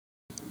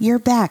You're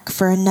back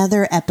for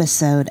another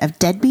episode of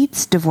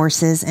Deadbeats,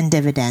 Divorces, and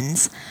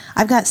Dividends.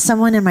 I've got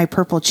someone in my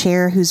purple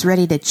chair who's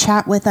ready to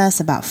chat with us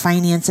about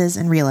finances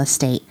and real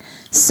estate.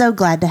 So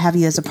glad to have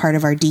you as a part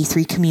of our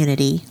D3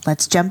 community.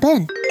 Let's jump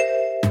in.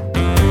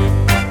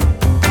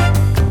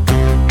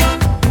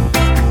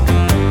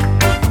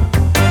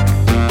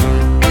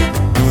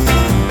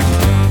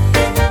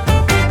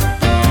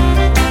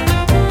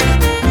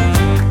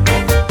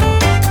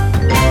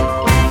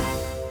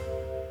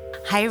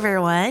 Hi,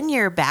 everyone.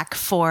 You're back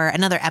for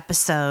another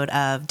episode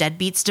of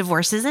Deadbeats,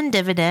 Divorces, and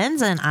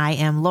Dividends. And I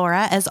am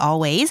Laura, as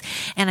always.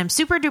 And I'm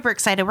super duper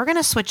excited. We're going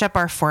to switch up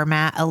our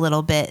format a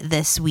little bit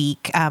this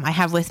week. I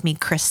have with me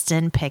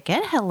Kristin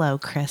Pickett. Hello,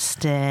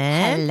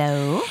 Kristin.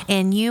 Hello.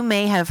 And you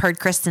may have heard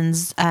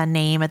Kristin's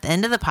name at the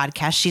end of the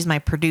podcast. She's my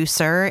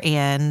producer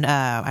and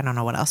I don't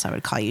know what else I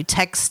would call you.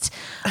 Text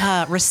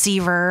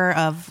receiver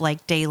of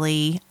like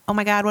daily. Oh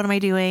my God, what am I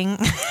doing?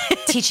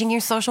 Teaching you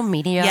social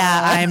media.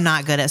 Yeah, I'm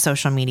not good at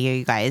social media,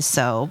 you guys.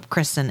 So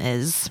Kristin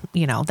is,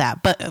 that.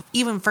 But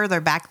even further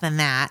back than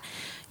that,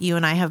 you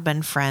and I have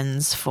been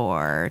friends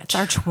for... It's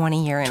our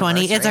 20-year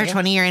anniversary. It's our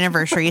 20-year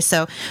anniversary.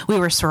 So we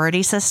were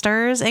sorority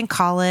sisters in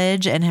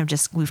college and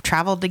we've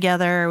traveled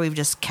together. We've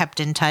just kept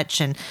in touch.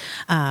 And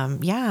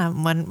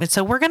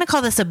so we're going to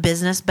call this a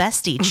business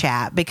bestie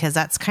chat because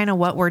that's kind of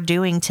what we're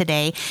doing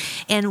today.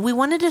 And we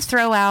wanted to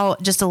throw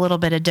out just a little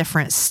bit of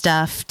different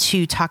stuff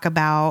to talk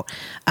about.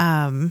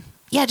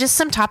 Just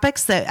some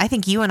topics that I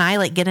think you and I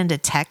like get into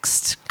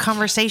text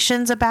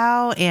conversations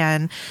about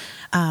and...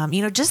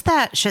 just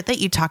that shit that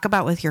you talk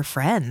about with your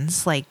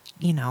friends, like,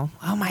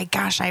 oh my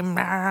gosh,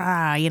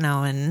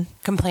 and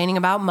complaining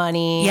about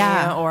money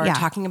or yeah.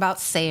 talking about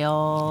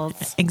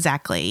sales.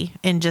 Exactly.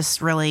 And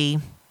just really,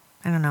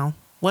 I don't know.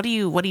 What do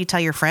you tell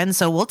your friends?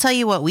 So we'll tell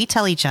you what we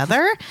tell each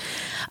other.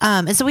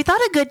 And so we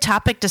thought a good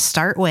topic to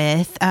start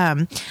with.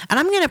 And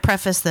I'm going to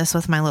preface this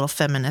with my little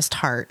feminist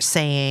heart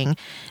saying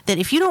that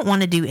if you don't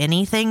want to do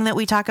anything that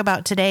we talk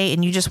about today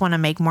and you just want to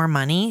make more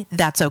money,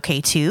 that's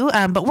okay too.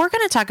 But we're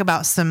going to talk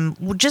about some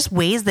just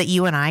ways that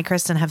you and I,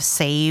 Kristin, have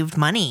saved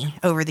money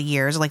over the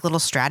years, like little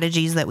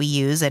strategies that we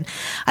use. And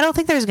I don't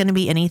think there's going to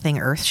be anything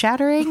earth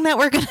shattering that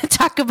we're going to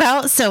talk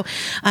about. So,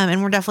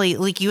 and we're definitely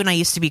like you and I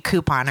used to be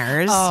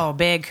couponers. Oh,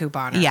 big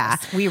couponers. Yeah.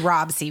 We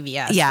robbed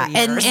CVS. Yeah. For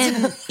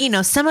years.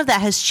 And some of that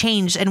has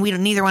changed and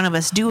neither one of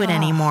us do it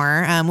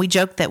anymore. We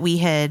joked that we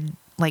had,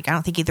 I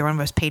don't think either one of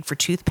us paid for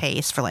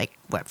toothpaste for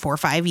 4 or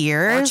 5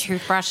 years. Or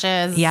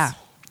toothbrushes. Yeah.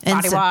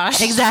 Body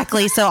wash.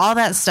 Exactly. So all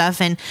that stuff.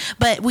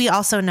 But we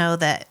also know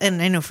that, and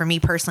I know for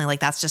me personally,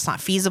 that's just not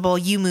feasible.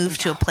 You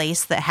moved to a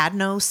place that had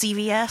no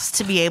CVS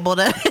to be able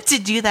to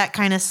do that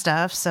kind of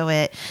stuff.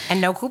 And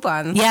no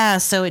coupons. Yeah.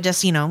 So it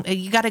just,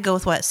 you got to go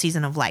with what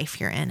season of life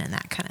you're in and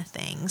that kind of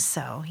thing.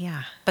 So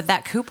yeah. But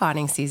that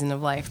couponing season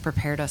of life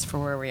prepared us for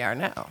where we are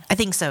now. I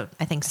think so.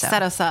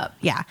 Set us up.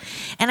 Yeah.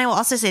 And I will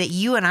also say that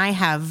you and I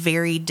have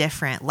very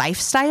different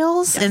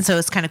lifestyles. Yes. And so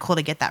it's kind of cool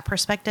to get that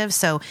perspective.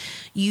 So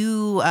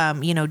you,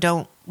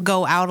 don't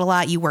go out a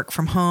lot. You work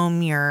from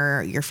home.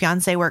 Your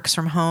fiance works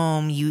from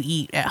home. You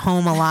eat at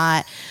home a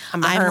lot.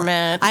 I'm a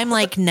hermit. I'm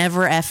like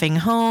never effing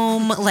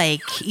home.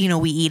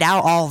 We eat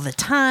out all the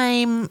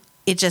time.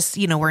 It just,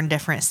 we're in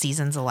different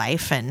seasons of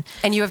life. And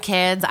you have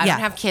kids. I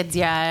don't have kids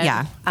yet.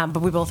 Yeah. But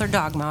we both are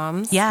dog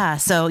moms. Yeah.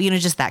 So,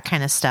 just that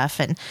kind of stuff.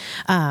 And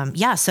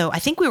so I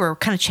think we were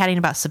kind of chatting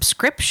about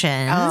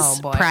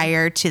subscriptions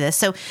prior to this.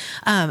 So,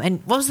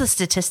 and what was the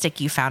statistic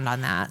you found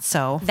on that?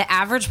 So the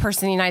average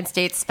person in the United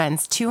States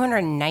spends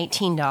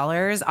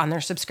 $219 on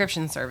their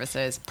subscription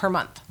services per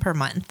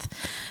month.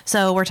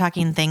 So we're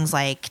talking things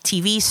like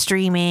TV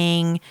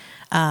streaming,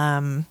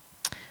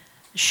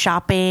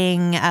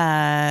 shopping,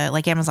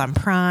 like Amazon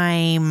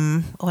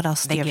Prime. What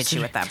else? They get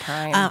you with that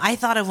Prime. I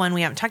thought of one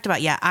we haven't talked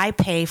about yet. I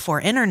pay for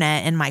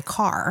internet in my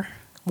car.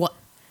 What?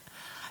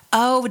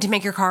 Oh, to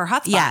make your car a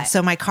hotspot. Yeah.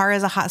 So my car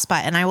is a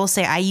hotspot, and I will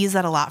say I use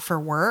that a lot for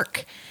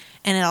work,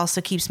 and it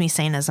also keeps me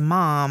sane as a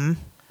mom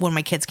when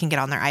my kids can get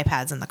on their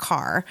iPads in the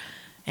car.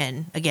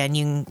 And again,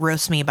 you can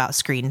roast me about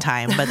screen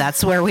time, but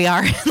that's where we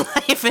are in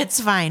life.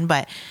 It's fine.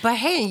 But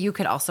hey, you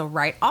could also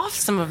write off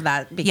some of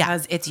that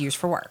because it's used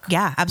for work.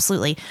 Yeah,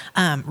 absolutely.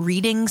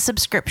 Reading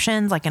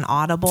subscriptions like an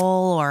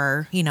Audible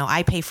or,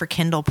 I pay for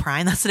Kindle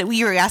Prime. That's what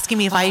you were asking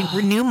me if I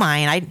renew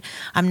mine.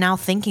 I'm now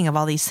thinking of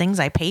all these things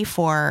I pay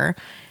for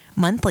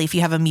monthly. If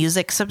you have a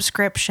music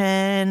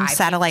subscription,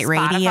 satellite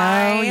radio.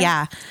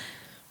 Yeah.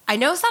 I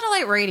know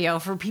satellite radio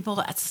for people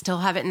that still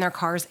have it in their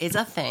cars is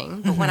a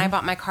thing. But when I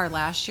bought my car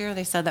last year,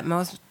 they said that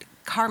most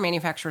car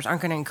manufacturers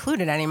aren't going to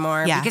include it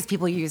anymore because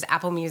people use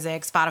Apple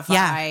Music, Spotify.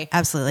 Yeah,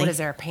 absolutely. What is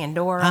there?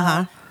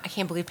 Pandora. I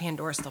can't believe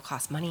Pandora still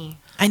costs money.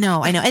 I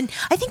know. And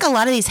I think a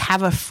lot of these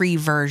have a free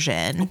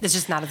version. It's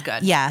just not as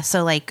good. Yeah.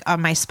 So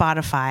on my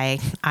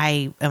Spotify,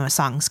 I am a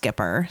song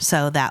skipper.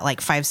 So that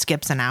 5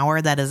 skips an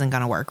hour, that isn't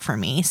going to work for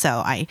me.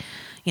 So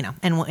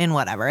and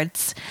whatever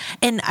it's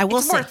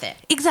worth it.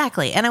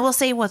 Exactly. And I will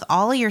say with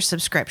all of your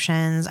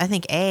subscriptions, I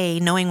think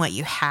knowing what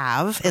you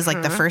have is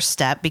the first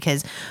step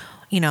because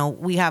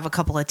we have a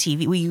couple of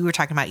TV. You were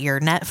talking about your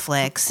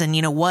Netflix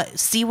and,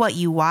 see what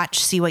you watch,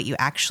 see what you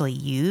actually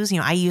use.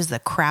 I use the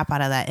crap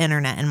out of that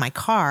internet in my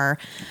car,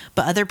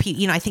 but other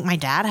people, I think my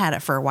dad had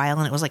it for a while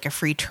and it was like a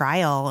free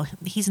trial.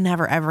 He's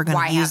never, ever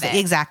going to use it.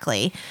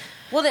 Exactly.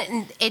 Well,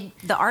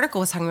 the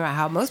article was talking about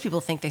how most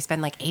people think they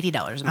spend like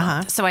 $80 a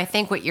month. So I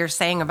think what you're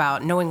saying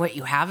about knowing what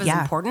you have is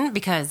important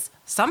because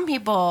some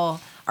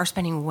people are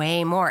spending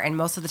way more, and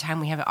most of the time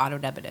we have it auto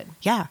debited.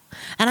 Yeah.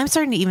 And I'm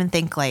starting to even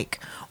think like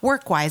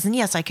work wise, and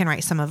yes, I can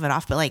write some of it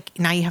off, but like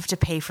now you have to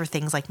pay for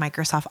things like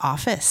Microsoft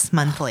Office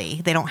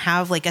monthly. They don't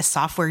have like a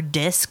software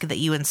disk that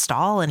you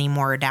install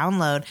anymore or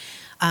download.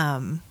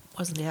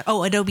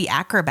 Adobe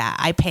Acrobat.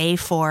 I pay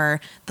for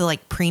the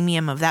like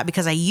premium of that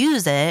because I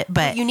use it,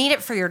 but you need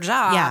it for your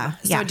job. Yeah.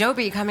 So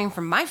Adobe, coming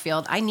from my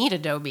field, I need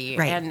Adobe.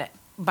 Right. And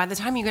by the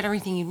time you get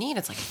everything you need,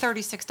 it's like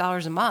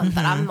 $36 a month.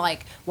 And I'm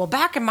like, well,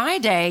 back in my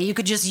day, you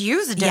could just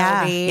use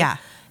Adobe. Yeah.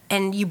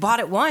 And you bought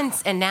it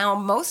once, and now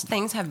most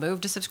things have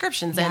moved to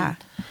subscriptions.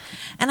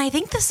 And I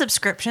think the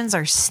subscriptions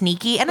are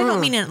sneaky. And I don't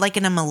mean it like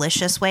in a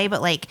malicious way,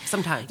 but like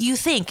sometimes you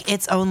think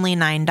it's only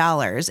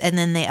 $9 and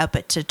then they up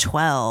it to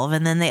 $12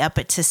 and then they up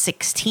it to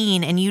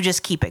 $16 and you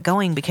just keep it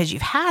going because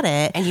you've had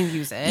it. And you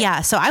use it.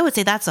 Yeah. So I would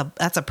say that's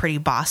a pretty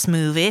boss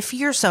move. If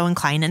you're so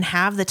inclined and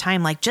have the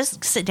time, like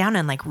just sit down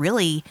and like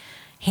really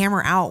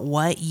hammer out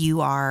what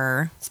you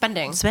are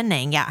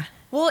spending. Yeah.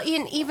 Well,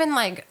 even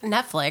like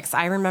Netflix,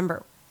 I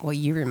remember. Well,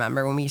 you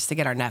remember when we used to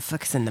get our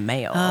Netflix in the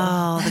mail.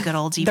 Oh, the good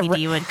old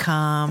DVD would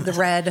come. The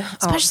red.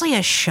 Especially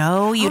a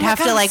show. You'd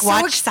have to like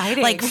watch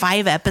exciting. like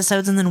 5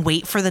 episodes and then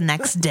wait for the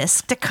next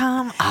disc to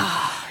come.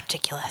 Oh,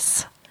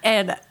 ridiculous.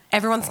 And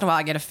every once in a while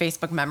I get a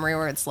Facebook memory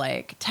where it's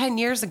like, 10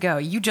 years ago,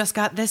 you just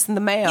got this in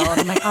the mail. And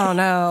I'm like, oh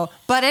no.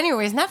 But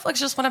anyways, Netflix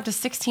just went up to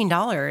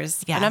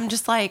 $16. Yeah. And I'm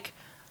just like,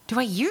 do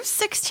I use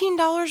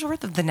 $16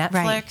 worth of the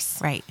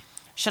Netflix? Right.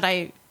 Should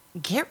I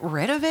get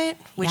rid of it,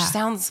 which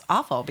sounds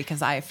awful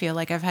because I feel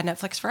like I've had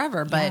Netflix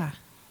forever, but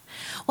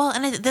well,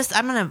 and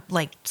I'm gonna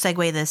like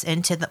segue this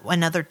into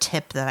another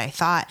tip that I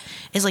thought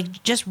is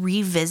like just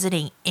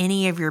revisiting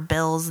any of your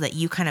bills that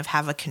you kind of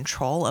have a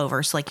control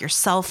over. So like your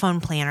cell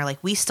phone plan, or like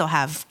we still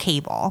have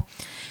cable,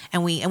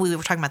 and we were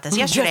talking about this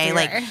yesterday.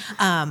 Like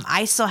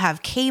I still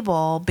have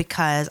cable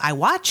because I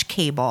watch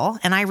cable,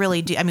 and I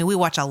really do. I mean, we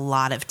watch a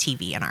lot of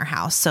TV in our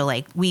house, so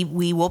like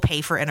we will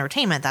pay for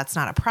entertainment. That's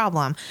not a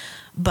problem,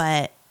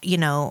 but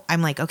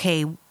I'm like,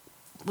 okay,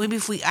 maybe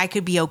I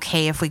could be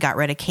okay if we got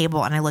rid of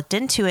cable. And I looked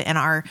into it,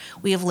 and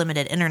we have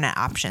limited internet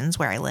options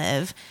where I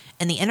live.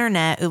 And the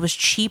internet, it was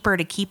cheaper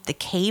to keep the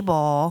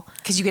cable.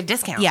 Because you get a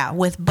discount. Yeah,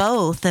 with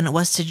both than it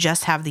was to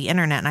just have the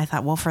internet. And I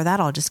thought, well, for that,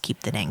 I'll just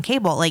keep the dang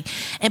cable.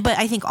 But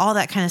I think all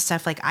that kind of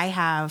stuff, like I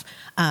have,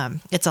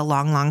 it's a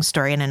long, long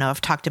story. And I know I've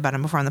talked about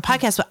it before on the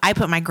podcast, but I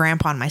put my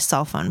grandpa on my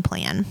cell phone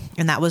plan.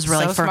 And that was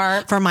really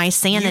for my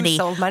sanity. You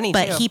sold money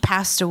but too. he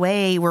passed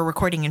away. We're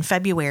recording in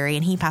February,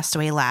 and he passed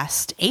away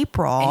last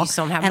April. And you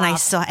still don't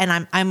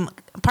have I'm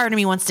part of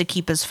me wants to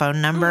keep his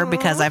phone number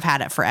because I've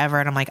had it forever,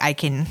 and I'm like, I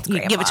can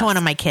give it to one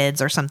of my kids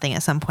or something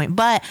at some point,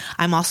 but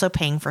I'm also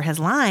paying for his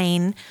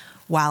line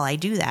while I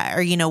do that.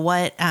 Or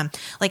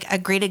like a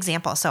great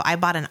example. So I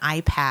bought an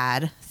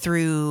iPad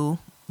through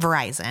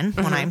Verizon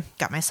when I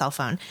got my cell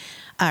phone,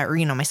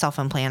 my cell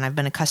phone plan. I've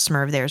been a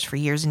customer of theirs for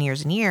years and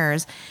years and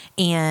years.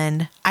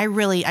 And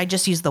I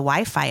just use the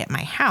Wi-Fi at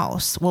my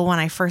house. Well, when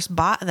I first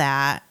bought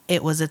that,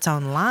 it was its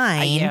own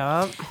line.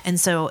 Yep. And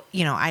so,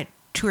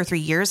 2 or 3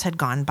 years had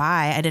gone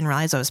by. I didn't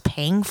realize I was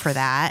paying for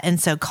that. And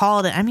so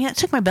called it. I mean, it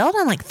took my bill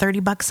down like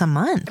 $30 a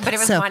month. But it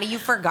was money you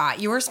forgot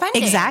you were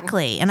spending.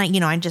 Exactly. And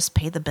I just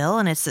pay the bill,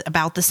 and it's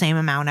about the same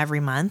amount every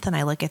month. And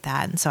I look at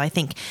that. And so I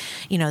think,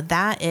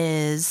 that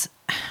is,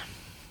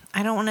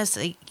 I don't want to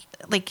say,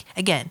 like,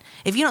 again,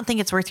 if you don't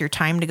think it's worth your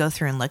time to go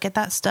through and look at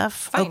that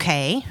stuff, fine.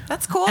 Okay.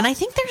 That's cool. And I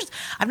think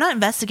I've not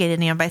investigated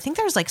any, but I think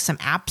there's like some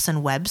apps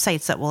and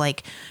websites that will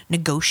like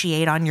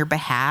negotiate on your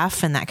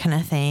behalf and that kind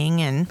of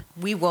thing. And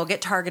we will get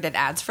targeted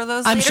ads for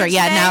those. I'm sure.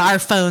 Yeah. Today. Now our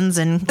phones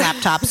and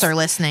laptops are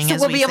listening. So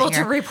as we'll we be able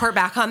here. to report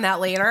back on that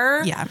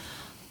later. Yeah.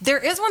 There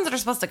is ones that are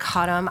supposed to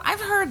cut them.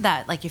 I've heard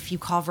that, like, if you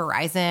call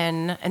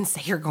Verizon and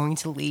say you're going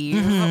to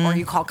leave, or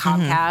you call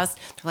Comcast,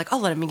 they're like, oh,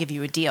 let me give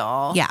you a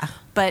deal. Yeah.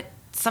 But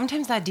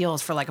sometimes that deal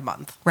is for like a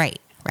month. Right.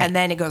 And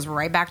then it goes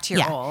right back to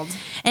your old.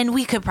 And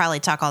we could probably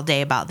talk all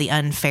day about the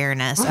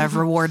unfairness of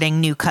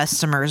rewarding new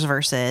customers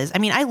versus,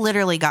 I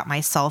literally got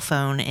my cell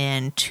phone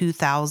in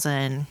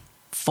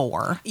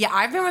 2004. Yeah,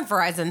 I've been with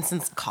Verizon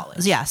since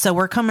college. Yeah, so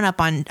we're coming up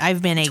on,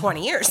 I've been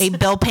 20 years. a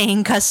bill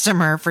paying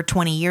customer for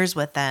 20 years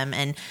with them.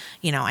 And,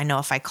 I know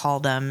if I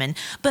called them.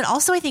 But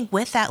also I think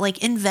with that,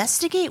 like,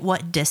 investigate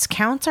what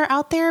discounts are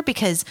out there,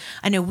 because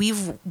I know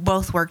we've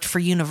both worked for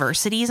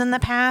universities in the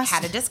past.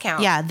 Had a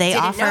discount. Yeah, they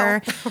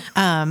offer,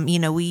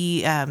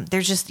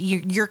 there's just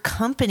your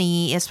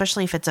company,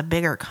 especially if it's a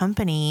bigger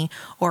company,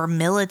 or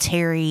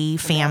military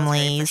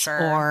families, for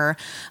sure. or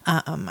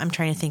I'm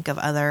trying to think of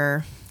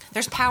other.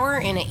 There's power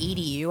in an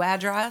EDU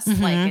address,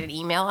 like an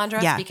email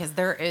address, because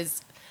there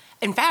is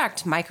In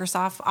fact,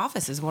 Microsoft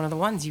Office is one of the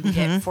ones you can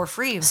get for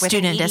free with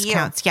student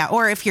discounts. Yeah.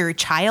 Or if your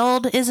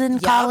child is in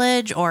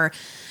college, or,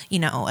 you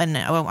know, and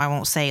I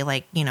won't say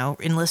like, you know,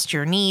 enlist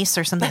your niece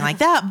or something like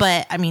that.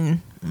 But I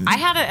mean, I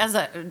had it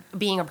as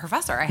being a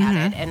professor, I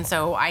had it. And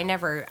so I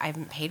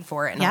haven't paid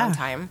for it in a long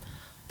time,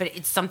 but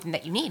it's something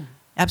that you need.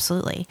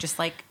 Absolutely. Just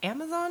like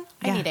Amazon.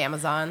 I need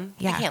Amazon.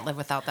 I can't live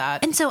without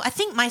that. And so I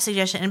think my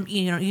suggestion, and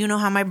you know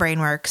how my brain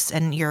works,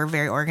 and you're a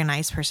very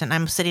organized person.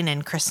 I'm sitting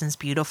in Kristin's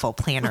beautiful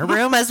planner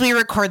room as we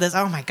record this.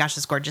 Oh my gosh,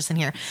 it's gorgeous in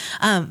here.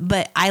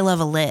 But I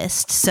love a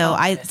list. So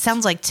it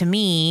sounds like to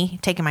me,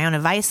 taking my own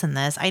advice in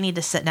this, I need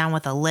to sit down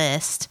with a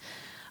list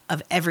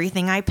of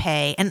everything I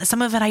pay. And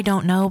some of it I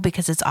don't know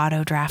because it's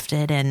auto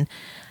drafted, and,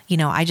 you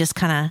know, I just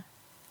kind of.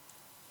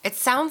 It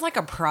sounds like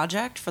a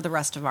project for the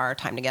rest of our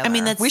time together. I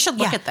mean, we should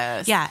look at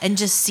this. Yeah, and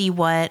just see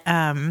what...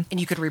 and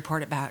you could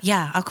report it back.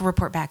 Yeah, I'll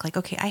report back. Like,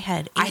 okay, I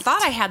had 8. I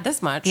thought I had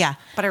this much. Yeah.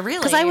 But I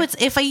really... Because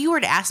if you were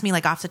to ask me,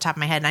 like, off the top of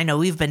my head, and I know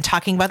we've been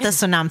talking about this,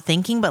 so now I'm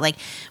thinking, but, like,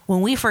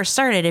 when we first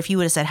started, if you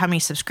would have said how many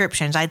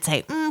subscriptions, I'd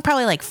say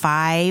probably, like,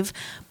 5.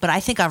 But I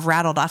think I've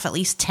rattled off at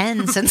least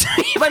 10 since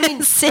we've been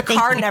the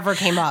car never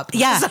came up.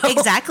 Yeah, so.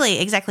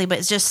 Exactly. But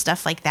it's just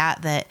stuff like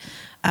that...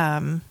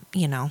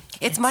 you know,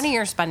 it's money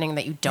you're spending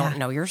that you don't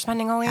know you're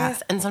spending always. Yeah.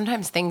 And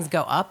sometimes things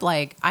go up.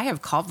 Like, I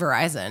have called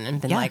Verizon and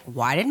been like,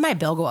 why did my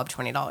bill go up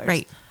 $20?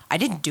 Right. I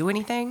didn't do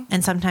anything.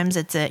 And sometimes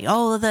it's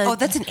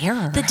that's an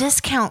error. The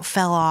discount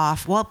fell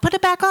off. Well, put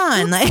it back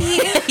on. Like,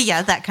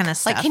 that kind of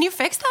stuff. Like, can you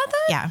fix that then?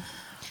 Yeah.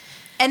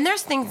 And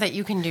there's things that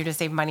you can do to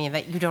save money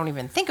that you don't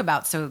even think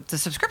about. So the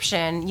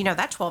subscription, you know,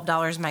 that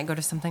 $12 might go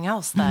to something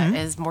else that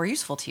is more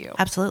useful to you.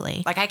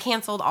 Absolutely. Like, I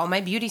canceled all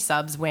my beauty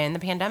subs when the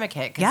pandemic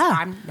hit because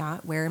I'm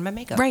not wearing my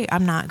makeup. Right.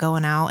 I'm not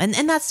going out.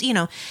 And that's, you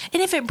know,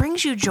 and if it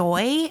brings you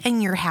joy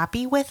and you're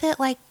happy with it,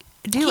 like,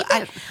 dude,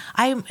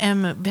 I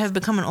have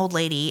become an old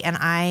lady, and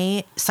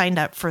I signed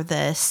up for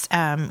this.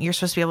 You're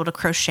supposed to be able to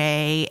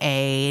crochet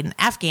an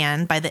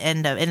Afghan by the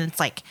end of, and it's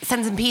like it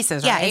sends in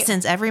pieces. Yeah, right? it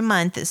sends every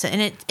month,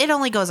 and it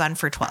only goes on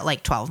for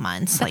 12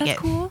 months. But that's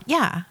cool.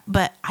 Yeah,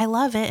 but I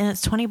love it, and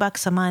it's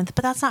 $20 a month.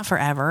 But that's not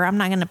forever. I'm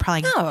not going to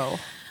probably. No.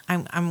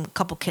 I'm a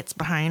couple kits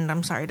behind.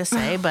 I'm sorry to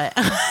say, but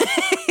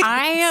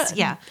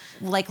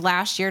like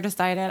last year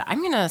decided I'm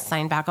going to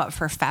sign back up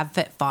for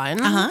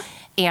FabFitFun.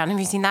 And have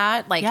you seen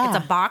that? Like, it's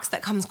a box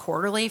that comes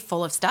quarterly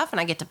full of stuff, and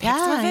I get to pick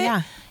some of it.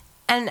 Yeah.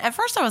 And at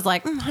first I was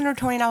like,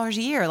 $120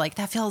 a year. Like,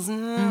 that feels...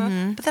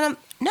 But then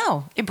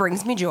it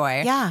brings me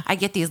joy. Yeah. I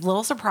get these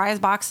little surprise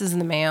boxes in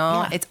the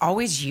mail. Yeah. It's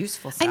always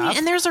useful stuff. I mean,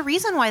 and there's a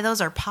reason why those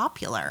are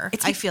popular.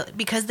 I feel,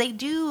 because they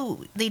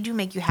do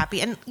make you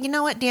happy. And you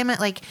know what, damn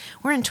it, like,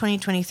 we're in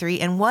 2023,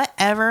 and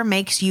whatever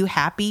makes you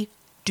happy,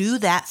 do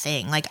that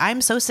thing. Like, I'm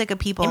so sick of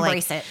people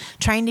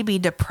trying to be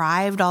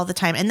deprived all the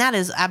time. And that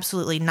is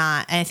absolutely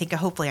not, and I think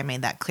hopefully I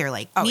made that clear.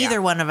 Like,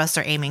 neither one of us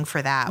are aiming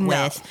for that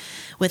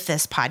with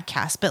this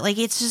podcast. But like,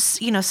 it's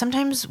just, you know,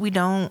 sometimes we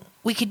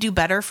could do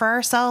better for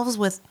ourselves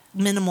with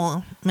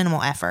minimal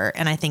effort.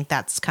 And I think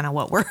that's kind of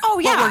what we're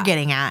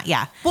getting at.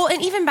 Yeah. Well,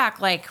 and even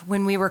back like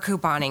when we were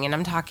couponing, and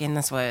I'm talking,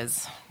 this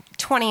was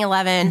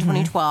 2011,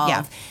 2012.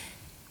 Yeah.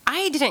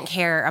 I didn't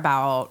care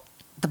about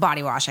the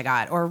body wash I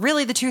got, or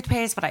really the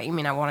toothpaste, but I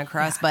want to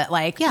crust, but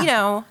like, you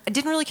know, I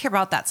didn't really care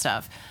about that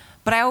stuff.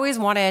 But I always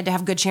wanted to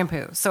have good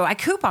shampoo. So I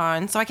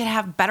coupon so I could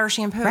have better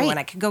shampoo and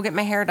I could go get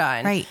my hair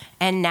done. Right.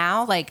 And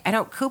now, like, I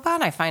don't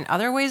coupon. I find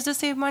other ways to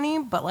save money.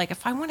 But, like,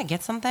 if I want to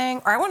get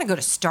something, or I want to go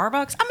to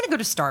Starbucks, I'm going to go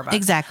to Starbucks.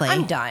 Exactly.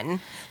 I'm done.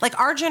 Like,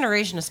 our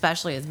generation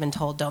especially has been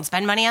told, don't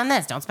spend money on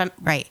this. Don't spend...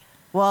 Right.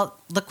 Well,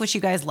 look what you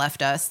guys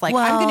left us. Like,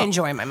 I'm going to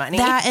enjoy my money.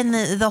 That and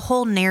the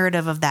whole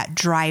narrative of that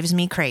drives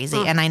me crazy.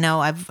 And I know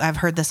I've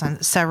heard this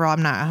on several.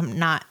 I'm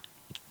not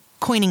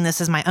coining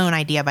this as my own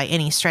idea by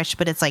any stretch,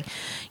 but it's like,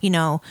 you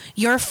know,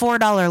 your $4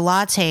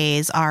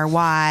 lattes are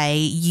why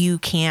you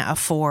can't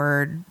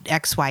afford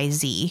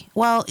XYZ.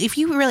 Well, if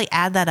you really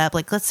add that up,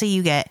 like, let's say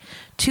you get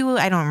two,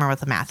 I don't remember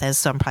what the math is,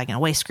 so I'm probably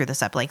going to screw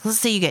this up. Like, let's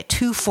say you get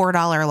 2 $4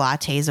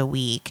 lattes a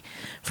week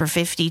for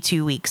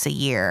 52 weeks a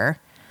year.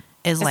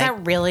 Is like,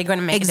 that really going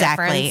to make a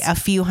difference? A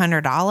few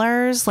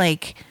 $100?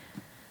 Like,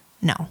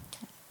 no.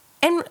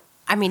 And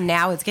I mean,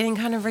 now it's getting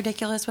kind of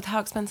ridiculous with how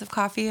expensive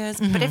coffee is.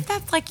 But if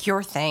that's like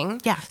your thing.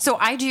 Yeah. So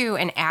I do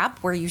an app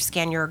where you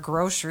scan your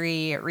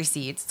grocery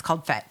receipts. It's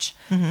called Fetch.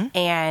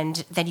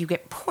 And then you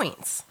get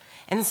points.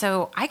 And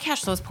so I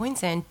cash those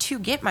points in to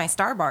get my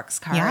Starbucks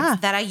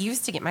cards that I use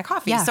to get my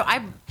coffee. Yeah. So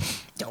I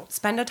don't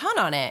spend a ton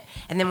on it.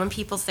 And then when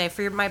people say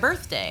for my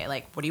birthday,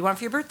 like, what do you want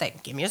for your birthday?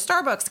 Give me a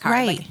Starbucks card.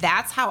 Right. Like,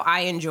 that's how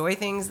I enjoy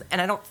things, and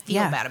I don't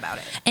feel bad about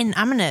it. And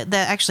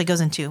that actually goes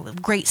into a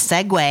great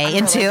segue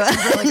into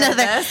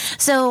another.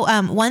 So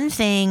one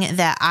thing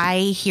that I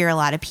hear a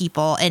lot of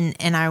people,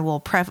 and I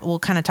will we'll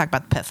kind of talk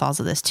about the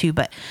pitfalls of this too,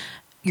 but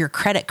your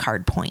credit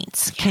card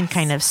points can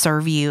kind of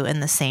serve you in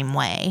the same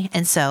way.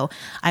 And so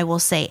I will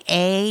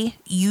say,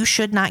 you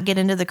should not get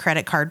into the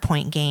credit card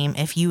point game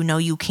if you know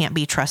you can't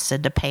be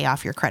trusted to pay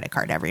off your credit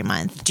card every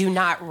month. Do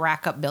not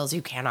rack up bills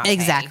you cannot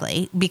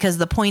pay. Because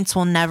the points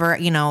will never,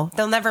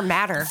 they'll never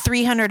matter.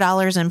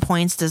 $300 in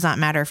points does not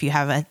matter if you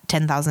have a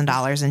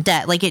 $10,000 in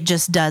debt. Like, it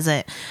just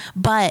doesn't.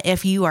 But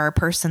if you are a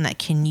person that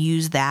can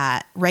use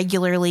that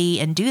regularly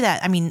and do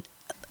that, I mean,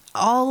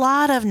 a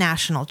lot of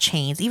national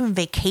chains, even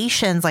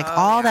vacations, like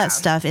that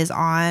stuff is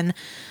on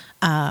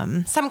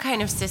some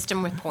kind of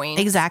system with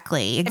points.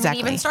 Exactly. I mean,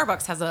 even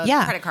Starbucks has a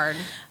credit card.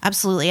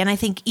 Absolutely. And I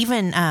think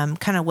even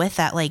kind of with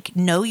that, like,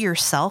 know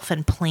yourself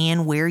and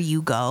plan where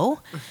you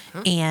go.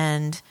 Mm-hmm.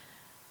 And,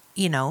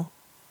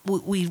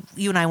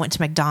 you and I went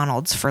to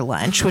McDonald's for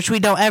lunch, which we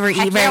don't ever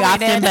eat very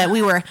often, but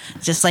we were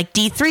just like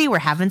D3, we're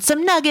having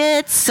some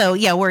nuggets. So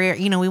we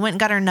went and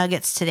got our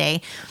nuggets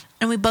today.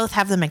 And we both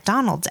have the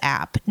McDonald's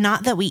app.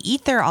 Not that we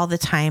eat there all the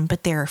time,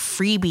 but there are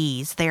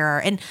freebies.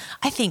 And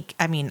I think,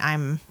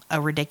 I'm a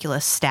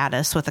ridiculous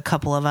status with a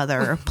couple of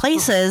other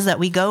places that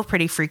we go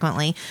pretty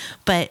frequently.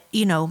 But,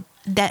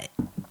 that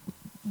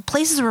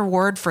places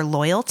reward for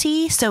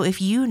loyalty. So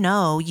if you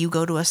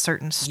go to a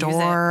certain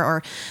store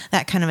or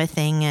that kind of a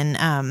thing. And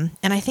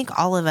I think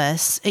all of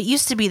us, it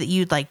used to be that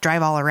you'd like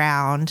drive all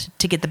around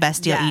to get the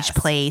best deal each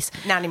place.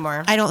 Not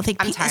anymore. I don't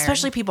think,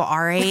 especially people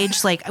our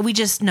age, like we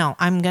just know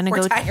I'm going to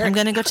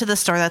go to the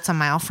store that's a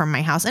mile from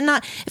my house. And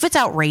not, if it's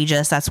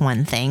outrageous, that's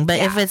one thing.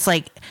 But if it's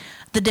like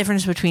the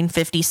difference between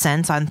 50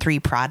 cents on 3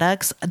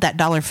 products, that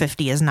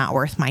 $1.50 is not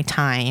worth my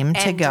time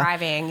to go.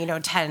 Driving,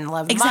 10, 11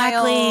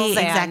 miles.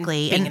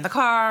 Exactly. Being in the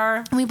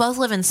car. We both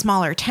live in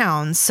smaller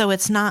towns, so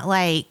it's not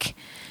like,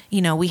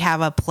 we have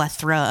a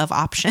plethora of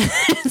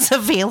options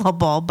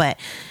available. But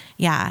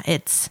yeah,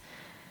 it's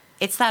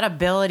that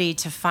ability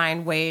to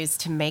find ways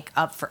to make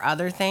up for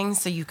other things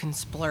so you can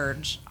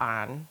splurge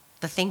on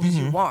the things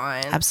you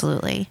want.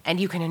 Absolutely. And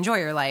you can enjoy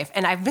your life.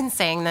 And I've been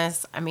saying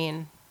this,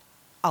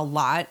 a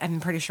lot. I'm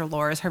pretty sure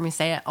Laura's heard me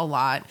say it a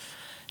lot.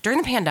 During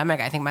the pandemic,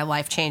 I think my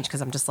life changed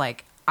because I'm just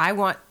like, I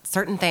want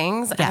certain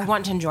things and I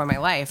want to enjoy my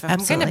life. If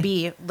I'm going to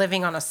be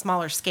living on a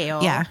smaller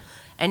scale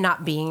and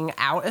not being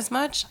out as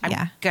much,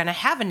 I'm going to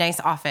have a nice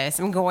office.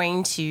 I'm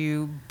going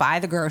to buy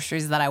the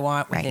groceries that I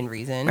want within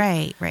reason.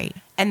 Right.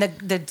 And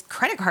the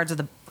credit cards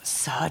are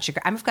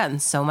I've gotten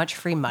so much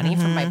free money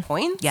from my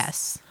points.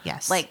 Yes.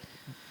 Like,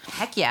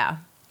 heck yeah.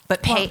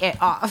 But pay it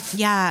off.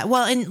 Yeah.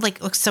 Well, and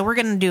so I'm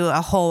going to do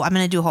a whole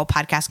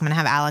podcast. I'm going to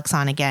have Alex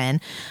on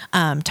again,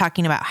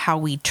 talking about how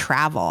we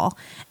travel.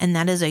 And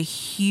that is a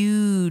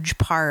huge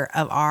part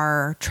of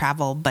our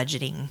travel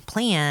budgeting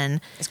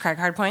plan. Is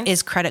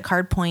credit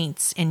card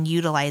points and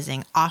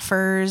utilizing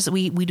offers.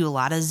 We do a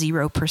lot of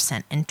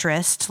 0%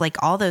 interest,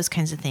 like all those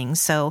kinds of things.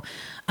 So,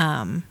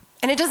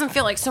 and it doesn't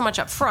feel like so much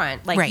up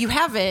front. Like you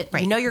have it,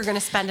 you know you're going to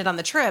spend it on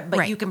the trip,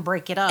 but you can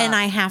break it up. And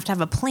I have to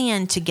have a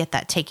plan to get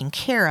that taken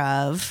care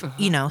of,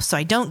 so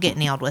I don't get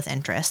nailed with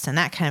interest and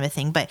that kind of a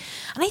thing. And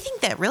I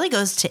think that really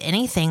goes to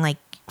anything like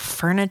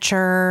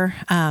furniture.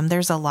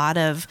 There's a lot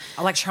of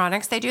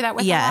electronics they do that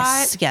with a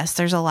lot. Yes,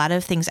 there's a lot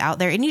of things out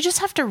there. And you just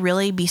have to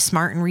really be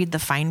smart and read the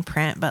fine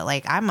print. But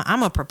like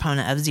I'm a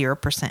proponent of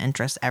 0%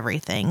 interest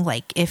everything.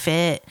 Like if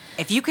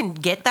you can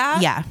get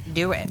that,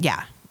 do it.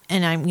 Yeah.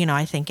 And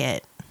I think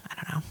it,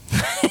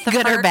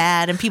 good or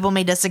bad, and people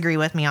may disagree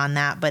with me on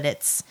that, but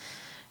it's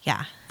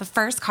the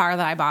first car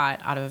that I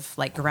bought out of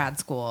like grad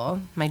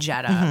school, my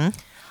Jetta.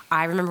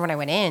 I remember when I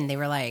went in, they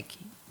were like,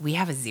 we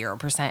have a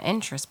 0%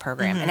 interest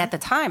program. And at the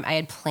time I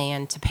had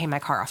planned to pay my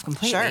car off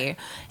completely.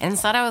 And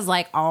instead I was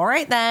like, all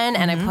right then.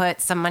 And I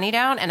put some money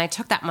down and I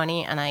took that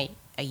money and I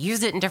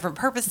used it in different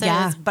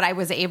purposes, but I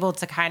was able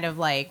to kind of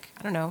like,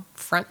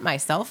 front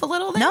myself a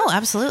little there. No,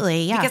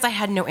 absolutely. Yeah. Because I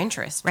had no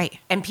interest. Right.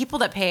 And people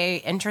that pay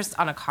interest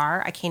on a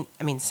car,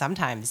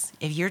 sometimes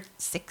if you're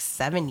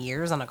 6-7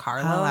 years on a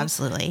car loan,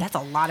 absolutely. That's a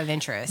lot of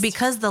interest.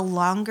 Because the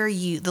longer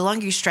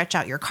you stretch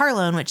out your car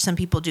loan, which some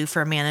people do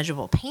for a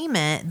manageable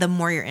payment, the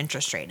more your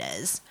interest rate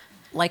is.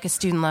 Like a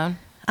student loan.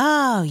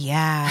 Oh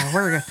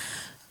yeah.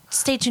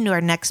 Stay tuned to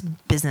our next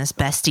business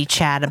bestie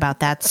chat about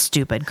that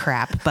stupid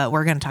crap, but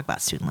we're going to talk about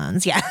student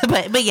loans. Yeah.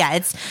 But yeah,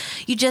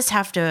 you just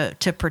have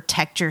to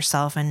protect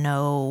yourself and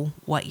know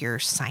what you're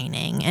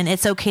signing. And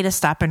it's okay to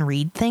stop and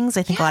read things.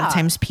 I think a lot of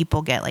times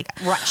people get like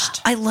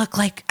rushed. I look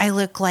like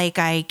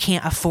I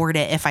can't afford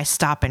it if I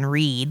stop and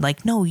read.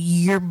 Like, no,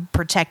 you're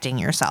protecting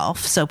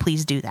yourself. So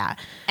please do that.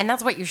 And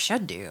that's what you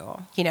should do,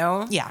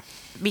 Yeah.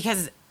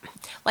 Because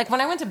like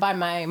when I went to buy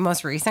my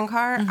most recent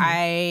car,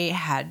 I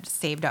had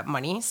saved up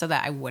money so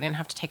that I wouldn't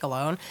have to take a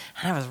loan.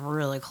 And I was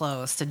really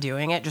close to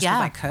doing it just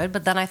because I could.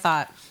 But then I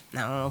thought,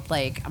 no,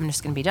 like I'm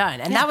just going to be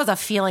done. And that was a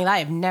feeling that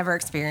I've never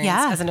experienced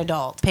as an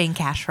adult. Paying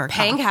cash for a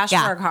car.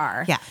 For a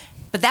car. Yeah.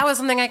 But that was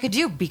something I could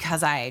do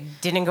because I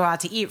didn't go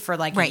out to eat for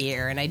like a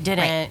year. And I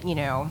didn't,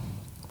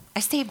 I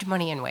saved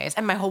money in ways,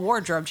 and my whole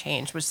wardrobe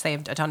change, which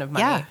saved a ton of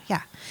money.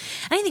 Yeah.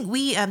 And I think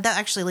we, that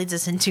actually leads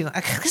us into,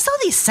 because all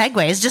these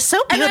segues, just so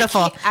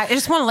beautiful. I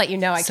just want to let you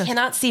know, I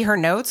cannot see her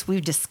notes.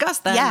 We've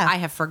discussed them. Yeah. I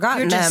have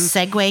forgotten You're just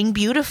them. segueing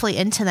beautifully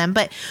into them.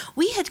 But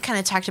we had kind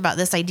of talked about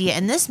this idea,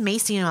 and this may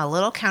seem a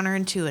little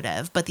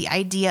counterintuitive, but the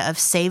idea of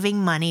saving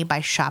money by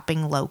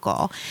shopping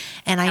local.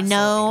 And I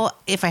know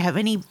if I have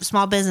any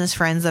small business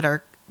friends that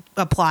are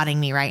applauding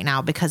me right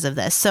now because of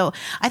this. So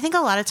I think a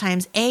lot of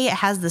times, it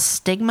has the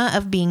stigma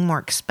of being more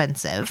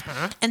expensive.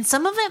 And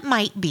some of it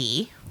might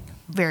be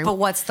very... But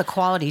what's the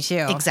quality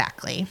too?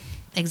 Exactly.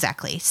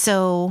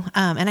 So,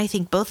 and I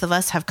think both of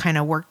us have kind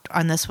of worked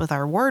on this with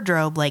our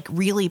wardrobe, like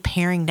really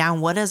paring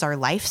down what is our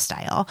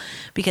lifestyle.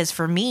 Because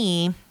for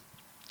me,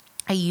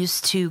 I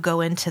used to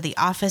go into the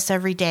office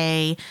every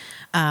day.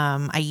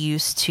 I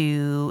used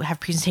to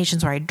have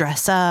presentations where I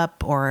dress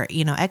up or,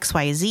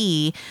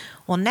 XYZ.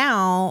 Well,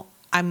 now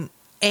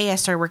I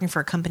started working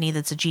for a company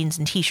that's a jeans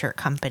and t-shirt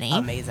company.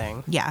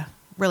 Amazing. Yeah,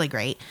 really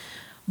great.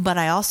 But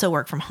I also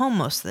work from home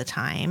most of the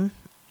time,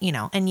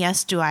 and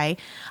yes, I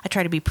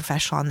try to be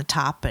professional on the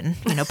top and,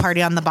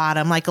 party on the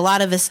bottom like a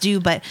lot of us do,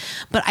 but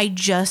I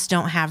just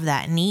don't have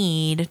that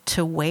need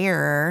to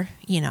wear,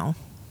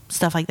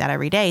 stuff like that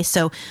every day.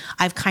 So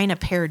I've kind of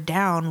pared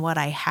down what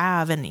I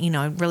have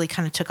and, really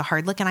kind of took a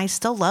hard look, and I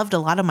still loved a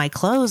lot of my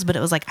clothes, but it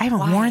was like, I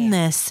haven't worn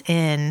this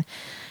in,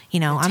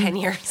 I'm 10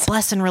 years.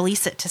 Bless and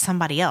release it to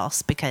somebody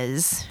else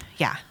because,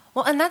 yeah.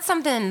 Well, and that's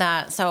something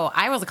that, so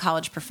I was a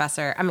college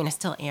professor. I mean, I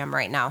still am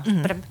right now,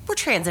 but we're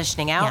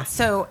transitioning out. Yeah.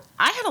 So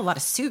I had a lot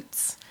of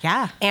suits.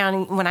 Yeah.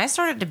 And when I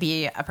started to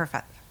be a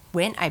professor,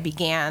 when I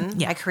began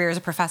my career as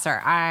a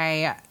professor,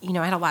 I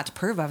had a lot to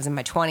prove. I was in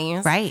my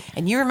 20s. Right.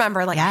 And you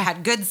remember, I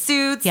had good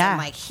suits and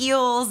like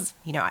heels.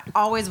 I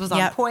always was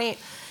on point.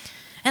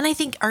 And I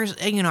think our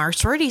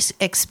sorority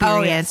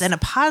experience in a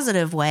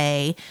positive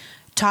way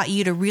taught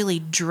you to really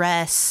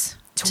dress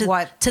to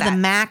the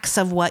max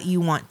of what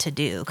you want to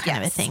do kind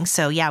of a thing.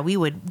 So we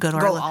would go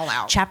our all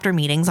out chapter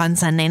meetings on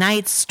Sunday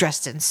nights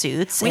dressed in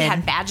suits. We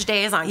had badge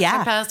days on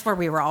campus where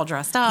we were all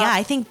dressed up. Yeah,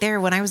 I think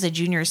when I was a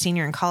junior or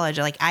senior in college,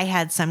 I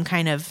had some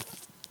kind of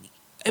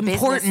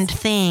important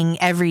thing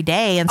every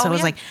day, and so I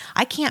was like,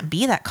 I can't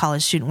be that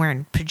college student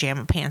wearing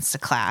pajama pants to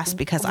class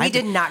because we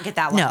did not get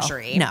that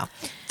luxury. No.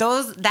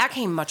 That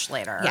came much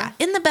later. Yeah,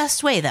 in the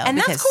best way though, and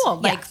that's cool.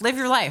 Live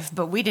your life,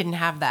 but we didn't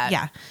have that.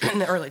 Yeah. In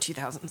the early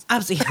 2000s.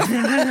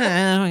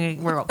 Absolutely,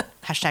 we're old.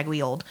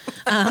 #we old.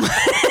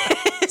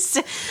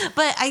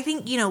 But I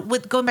think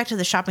with going back to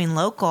the shopping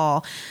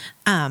local.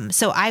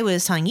 So I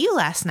was telling you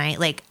last night,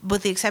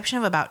 with the exception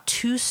of about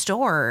 2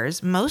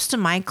 stores, most of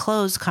my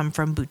clothes come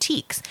from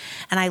boutiques.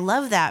 And I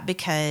love that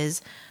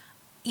because,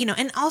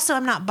 and also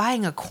I'm not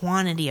buying a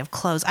quantity of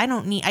clothes.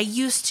 I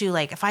used to,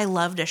 if I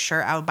loved a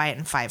shirt, I would buy it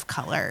in 5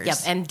 colors. Yep.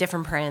 And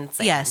different prints.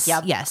 Yes.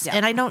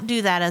 And I don't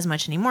do that as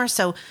much anymore.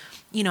 So,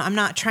 I'm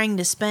not trying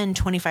to spend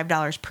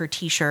 $25 per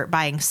t-shirt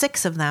buying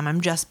 6 of them.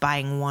 I'm just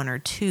buying 1 or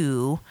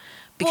 2.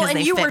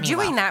 And you were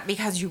doing that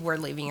because you were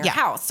leaving your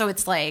house. So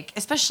it's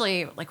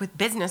especially with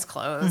business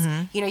clothes,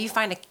 you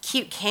find a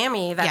cute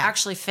cami that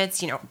actually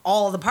fits,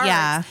 all the parts.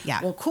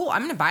 Yeah. Well, cool.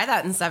 I'm going to buy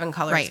that in 7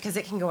 colors because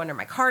it can go under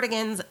my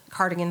cardigans.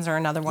 Cardigans are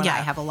another one I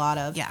have a lot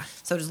of. Yeah.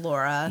 So does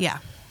Laura. Yeah.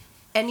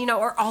 And,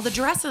 or all the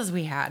dresses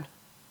we had.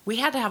 We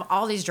had to have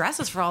all these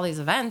dresses for all these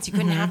events. You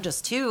couldn't have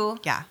just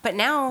 2. Yeah. But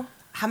now...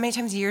 How many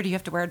times a year do you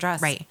have to wear a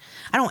dress? Right.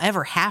 I don't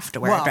ever have to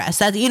wear a dress.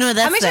 That's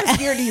how many times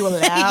a year do you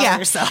allow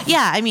yourself?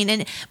 Yeah. I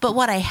mean, but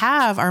what I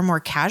have are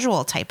more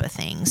casual type of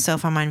things. So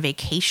if I'm on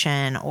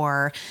vacation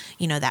or,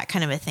 that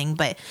kind of a thing.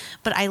 But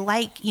I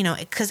like,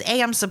 because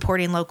I'm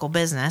supporting local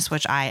business,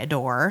 which I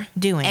adore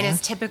doing. And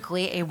it's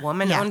typically a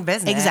woman-owned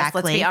business.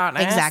 Exactly. Let's be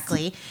honest.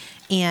 Exactly.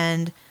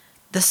 And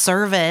the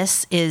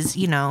service is,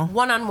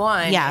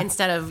 one-on-one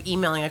instead of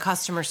emailing a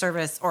customer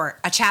service or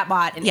a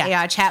chatbot,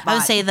 AI chatbot. I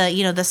would say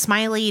the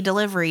smiley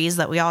deliveries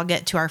that we all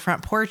get to our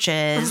front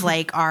porches,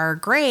 are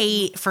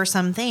great for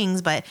some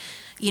things, but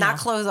not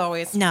clothes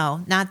always.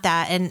 No, not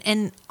that.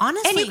 And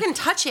honestly, and you can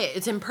touch it.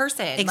 It's in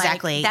person.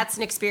 Exactly. That's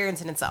an experience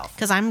in itself.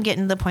 Because I'm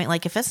getting to the point,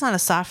 if it's not a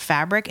soft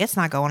fabric, it's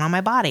not going on my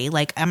body.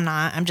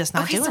 I'm just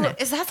not doing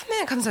it. Is that something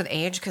that comes with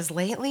age? Because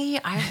lately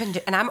I've been,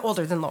 and I'm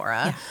older than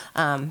Laura,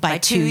 by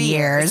 2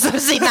 years.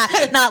 See,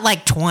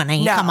 not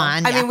 20. No. Come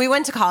on. I mean, we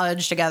went to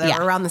college together.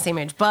 We're around the same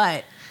age,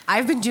 but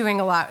I've been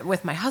doing a lot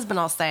with my husband.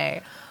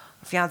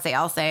 Fiance,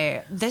 I'll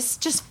say, this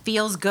just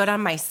feels good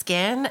on my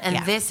skin.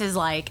 And this is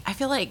I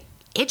feel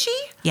itchy.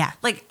 Yeah.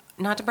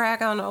 Not to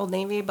brag on Old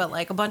Navy, but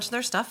a bunch of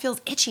their stuff feels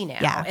itchy now.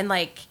 Yeah. And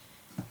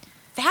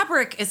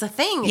fabric is a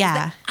thing.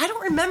 Yeah. I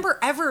don't remember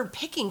ever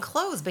picking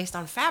clothes based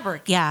on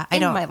fabric in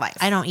my life.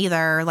 I don't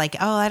either.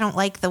 I don't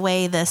like the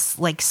way this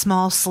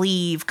small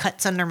sleeve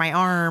cuts under my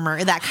arm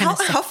or that kind of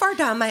stuff. How far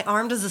down my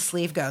arm does the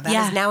sleeve go?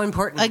 That is now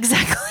important.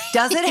 Exactly.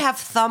 Does it have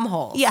thumb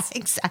holes? Yeah,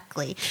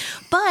 exactly.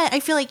 But I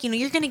feel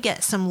you're going to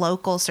get some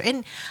locals.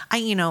 And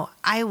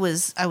I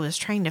was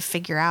trying to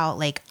figure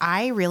out,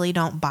 I really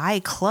don't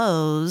buy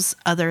clothes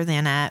other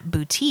than at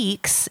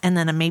boutiques and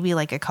then maybe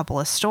a couple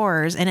of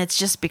stores. And it's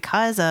just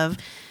because of,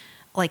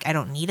 like, I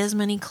don't need as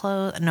many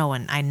clothes. No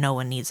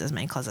one needs as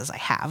many clothes as I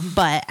have.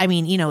 But I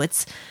mean,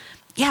 it's,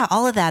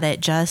 all of that. It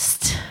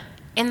just.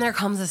 And there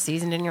comes a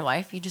season in your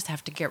life, you just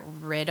have to get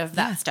rid of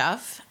that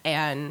stuff.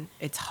 And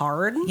it's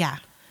hard. Yeah.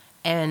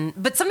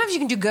 But sometimes you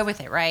can do good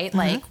with it, right? Mm-hmm.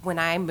 Like when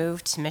I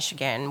moved to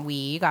Michigan,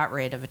 we got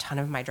rid of a ton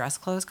of my dress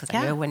clothes because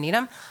I knew I wouldn't need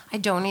them. I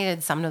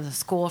donated some to the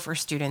school for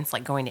students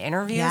like going to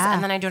interviews,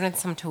 and then I donated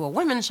some to a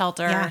women's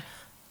shelter,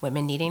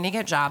 women needing to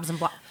get jobs and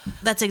blah.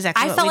 That's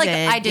exactly what I felt we like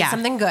did. I did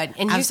something good,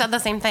 and you said the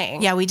same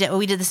thing. Yeah, we did.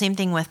 We did the same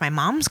thing with my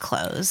mom's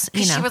clothes.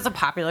 Because she was a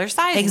popular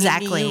size.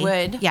 Exactly. You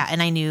would. Yeah,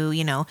 and I knew,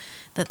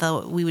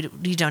 that we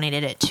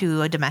donated it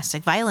to a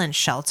domestic violence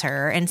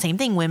shelter, and same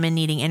thing, women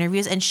needing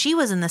interviews. And she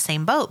was in the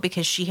same boat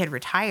because she had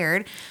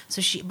retired,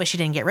 but she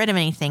didn't get rid of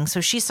anything.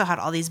 So she still had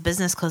all these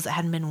business clothes that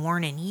hadn't been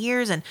worn in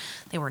years, and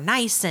they were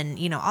nice, and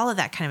all of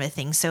that kind of a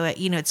thing. So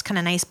it's kind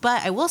of nice.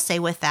 But I will say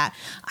with that,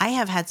 I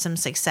have had some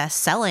success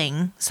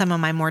selling some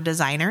of my more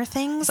designer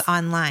things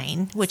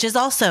online, which is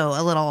also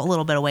a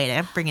little bit of way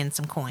to bring in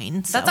some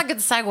coins. So. That's a good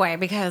segue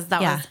because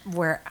that was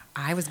where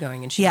I was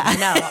going, and she didn't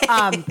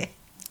know.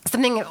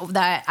 Something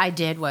that I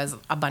did was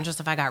a bunch of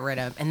stuff I got rid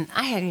of, and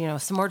I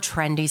had some more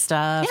trendy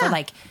stuff. Or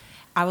like,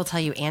 I will tell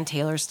you, Ann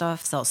Taylor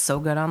stuff sells so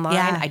good online.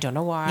 I don't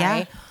know why.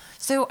 Yeah.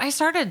 So I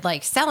started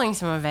like selling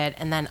some of it,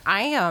 and then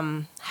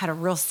I had a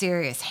real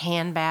serious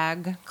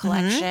handbag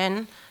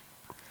collection.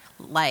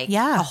 Like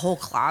a whole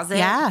closet.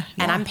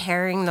 And I'm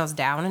paring those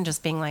down and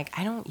just being like,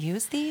 I don't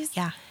use these.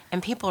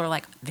 And people are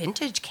like,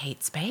 vintage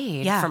Kate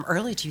Spade from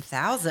early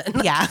 2000.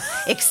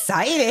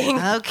 Exciting.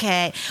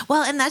 Okay.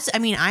 Well, and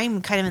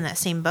I'm kind of in that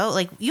same boat.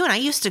 Like, you and I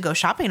used to go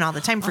shopping all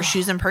the time for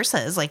shoes and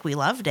purses. Like, we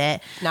loved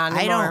it. Not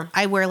anymore.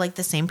 I wear like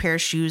the same pair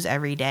of shoes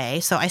every day.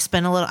 So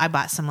I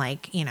bought some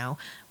like,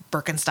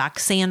 Birkenstock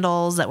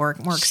sandals that were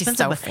more expensive.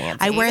 So fancy.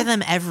 I wear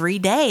them every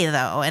day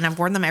though. And I've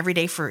worn them every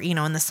day for,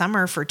 in the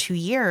summer for 2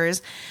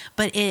 years.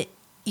 But I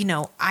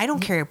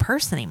don't carry a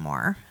purse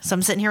anymore. So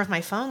I'm sitting here with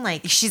my phone.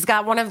 Like, she's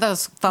got one of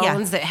those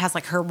phones that has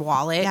like her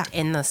wallet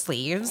in the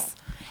sleeves.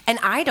 And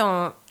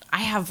I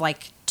have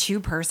like 2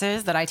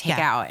 purses that I take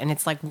out. And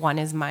it's like, one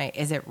is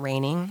is it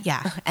raining?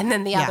 Yeah. And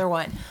then the other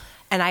one.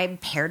 And I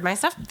paired my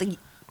stuff. Do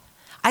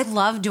I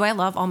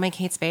love all my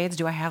Kate Spades?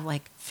 Do I have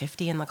like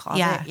 50 in the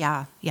closet?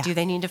 Yeah. Do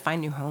they need to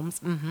find new homes?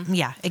 Mm-hmm.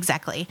 Yeah,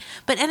 exactly.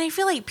 And I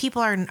feel like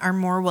people are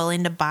more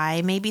willing to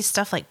buy maybe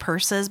stuff like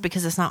purses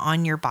because it's not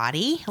on your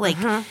body. Like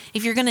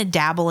if you're going to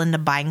dabble into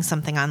buying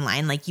something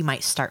online, like you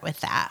might start with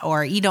that,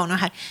 or you don't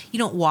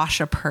wash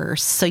a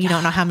purse. So you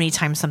don't know how many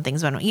times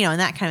something's been, and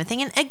that kind of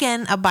thing. And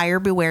again, a buyer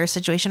beware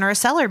situation or a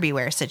seller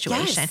beware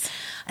situation. Yes.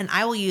 And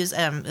I will use,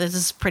 this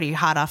is pretty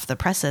hot off the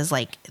presses.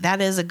 Like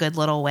that is a good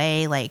little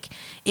way. Like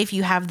if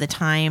you have the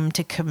time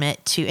to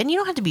commit to, and you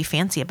don't have to be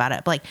fancy about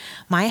it, but like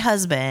my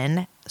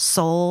husband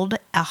sold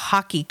a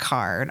hockey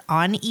card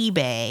on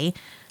eBay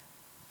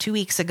 2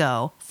 weeks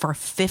ago for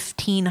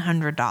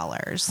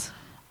 $1,500.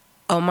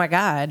 Oh my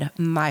God.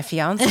 My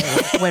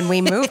fiance, when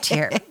we moved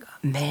here,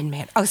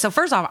 man. Oh, so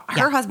first off,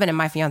 her husband and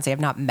my fiance have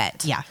not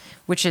met. Yeah.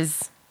 Which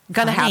is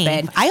gonna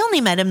happen. I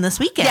only met him this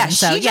weekend. Yeah,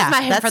 she just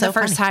met him for the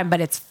first time,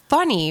 but it's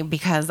funny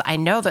because I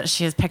know that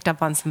she has picked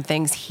up on some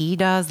things he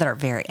does that are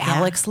very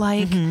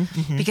Alex-like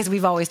because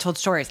we've always told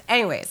stories.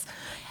 Anyways,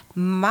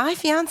 my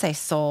fiance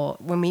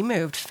when we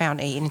moved, found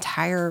an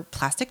entire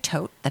plastic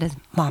tote that his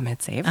mom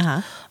had saved,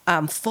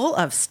 full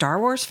of Star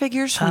Wars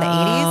figures from the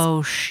 80s.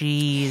 Oh,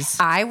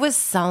 jeez. I was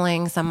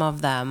selling some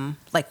of them,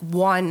 like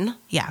one.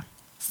 Yeah.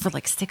 For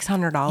like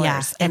 $600.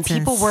 Yeah, and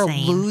people were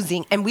insane.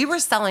 losing, and we were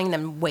selling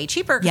them way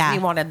cheaper because we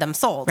wanted them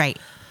sold. Right.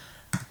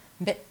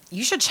 But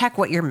you should check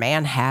what your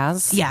man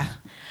has. Yeah.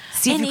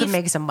 See if you can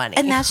make some money.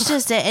 And that's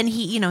just it. And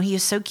he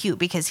was so cute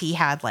because he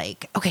had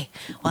like,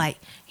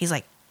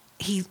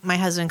 my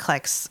husband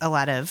collects a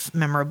lot of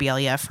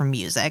memorabilia from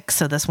music.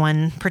 So this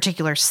one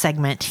particular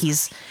segment,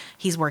 he's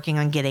working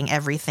on getting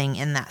everything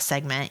in that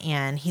segment.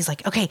 And he's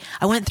like, okay,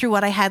 I went through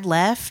what I had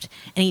left,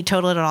 and he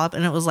totaled it all up,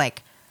 and it was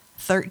like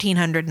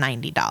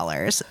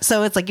 $1,390.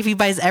 So it's like if he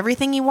buys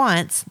everything he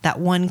wants, that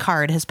one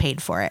card has paid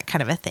for it,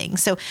 kind of a thing.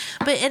 So,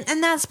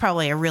 and that's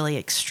probably a really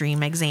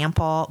extreme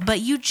example,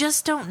 but you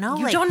just don't know.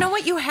 You don't know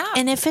what you have.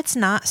 And if it's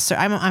not,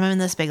 I'm in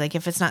this big, like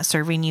if it's not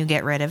serving you,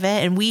 get rid of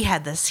it. And we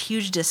had this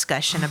huge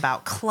discussion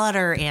about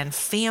clutter and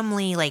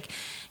family. Like,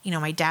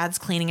 my dad's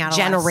cleaning out a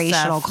lot of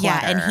generational stuff.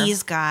 clutter. Yeah, and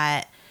he's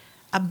got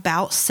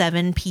about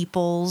 7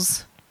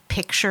 people's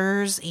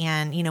pictures,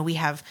 and we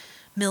have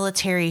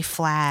military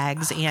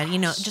flags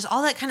and just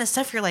all that kind of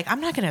stuff. You're like, I'm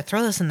not going to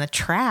throw this in the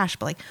trash,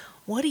 but like,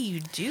 what do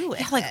you do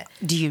with it?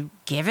 Do you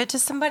give it to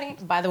somebody?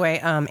 By the way,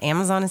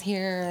 Amazon is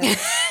here.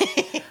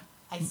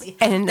 I see.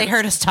 And they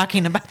heard us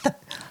talking about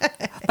that.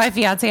 My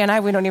fiance and I,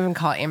 we don't even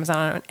call it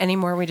Amazon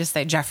anymore. We just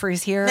say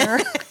Jeffrey's here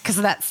because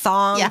of that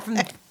song.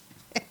 Yeah.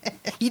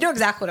 You know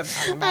exactly what I'm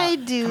talking about. I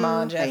do. Come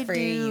on,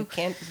 Jeffrey. You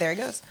can't. There he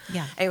goes.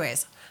 Yeah.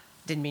 Anyways,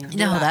 didn't mean to do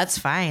No, that. that's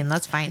fine.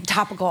 That's fine.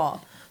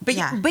 Topical.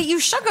 But you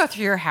should go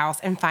through your house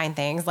and find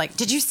things. Like,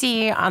 did you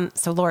see,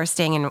 so Laura's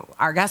staying in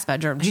our guest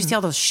bedroom. Did you see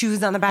all those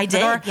shoes on the back of the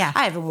door? Yeah.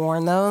 I haven't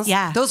worn those.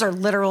 Yeah. Those are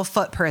literal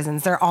foot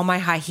prisons. They're all my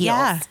high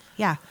heels.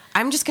 Yeah.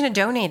 I'm just going to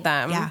donate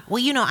them. Yeah.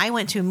 Well, I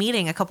went to a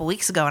meeting a couple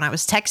weeks ago and I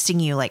was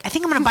texting you like, I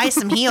think I'm going to buy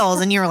some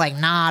heels. And you were like,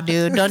 nah,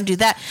 dude, don't do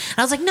that. And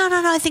I was like, no,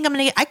 I think I'm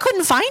going to I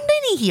couldn't find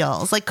any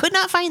heels. Like, could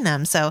not find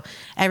them. So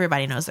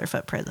everybody knows they're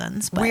foot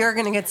prisons. But we are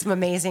going to get some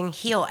amazing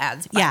heel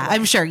ads. Yeah,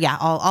 I'm sure. Yeah.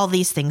 All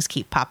these things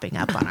keep popping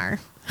up on our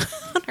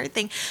on our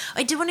thing.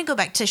 I did want to go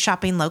back to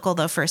shopping local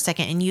though for a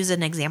second and use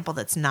an example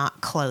that's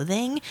not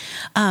clothing.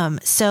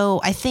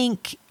 So I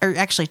think, or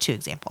actually two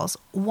examples.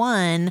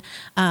 One,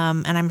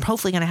 and I'm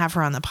hopefully going to have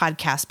her on the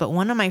podcast, but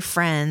one of my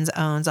friends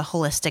owns a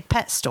holistic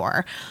pet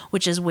store,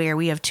 which is where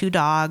we have 2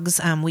 dogs.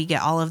 We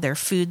get all of their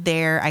food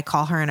there. I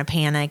call her in a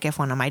panic if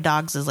one of my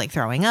dogs is like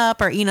throwing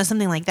up or,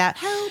 something like that.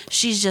 Help.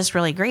 She's just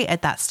really great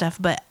at that stuff.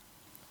 But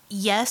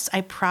yes,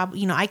 I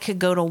probably, I could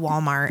go to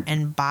Walmart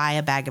and buy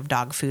a bag of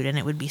dog food and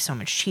it would be so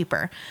much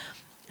cheaper.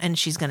 And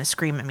she's going to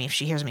scream at me if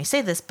she hears me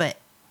say this, but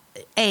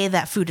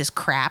that food is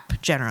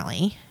crap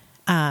generally.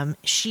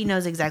 She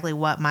knows exactly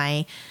what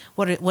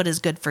is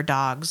good for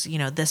dogs.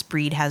 This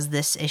breed has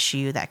this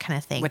issue, that kind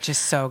of thing. Which is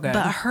so good.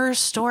 But her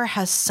store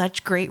has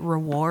such great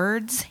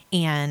rewards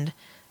and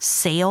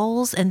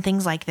sales and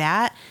things like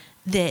that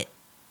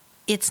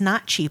it's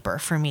not cheaper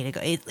for me to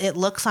go. It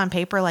looks on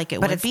paper like it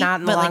would be. But it's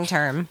not in the long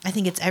term. I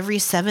think it's every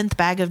 7th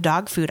bag of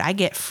dog food I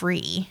get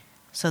free.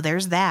 So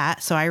there's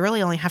that. So I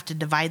really only have to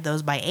divide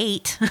those by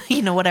 8,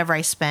 whatever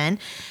I spend.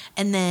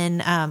 And then,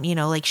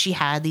 like she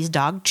had these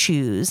dog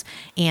chews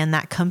and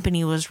that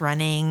company was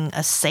running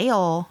a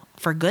sale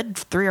for good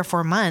 3 or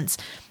 4 months.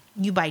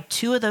 You buy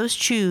 2 of those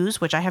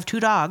chews, which I have 2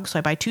 dogs. So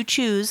I buy 2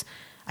 chews.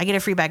 I get a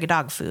free bag of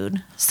dog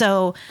food.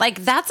 So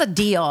like that's a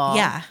deal.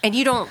 Yeah. And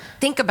you don't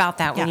think about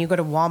that when you go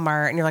to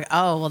Walmart and you're like,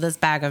 oh, well, this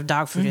bag of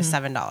dog food is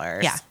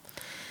 $7. Yeah.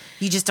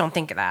 You just don't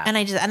think of that. And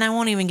I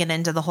won't even get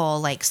into the whole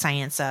like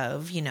science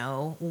of,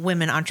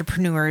 women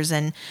entrepreneurs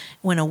and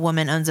when a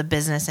woman owns a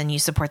business and you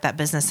support that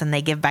business and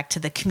they give back to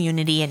the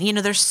community. And,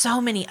 there's so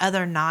many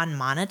other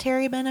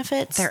non-monetary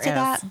benefits to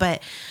that.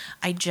 But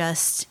I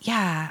just,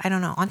 I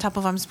don't know. On top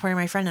of I'm supporting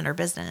my friend in her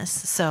business.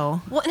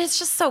 So. Well, and it's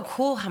just so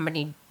cool how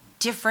many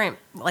different,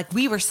 like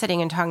we were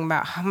sitting and talking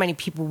about how many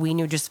people we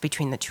knew just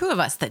between the 2 of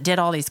us that did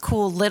all these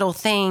cool little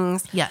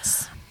things.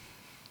 Yes.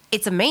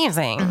 It's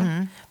amazing.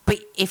 Mm-hmm. But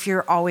if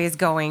you're always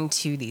going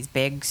to these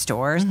big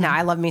stores, now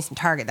I love me some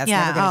Target. That's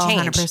never going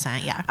to change.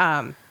 100%.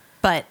 Yeah.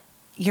 But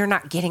you're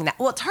not getting that.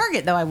 Well,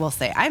 Target, though, I will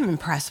say, I'm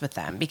impressed with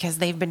them because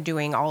they've been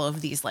doing all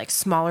of these like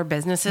smaller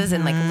businesses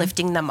and like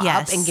lifting them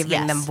up and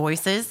giving them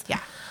voices. Yeah.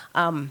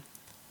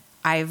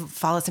 I've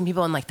followed some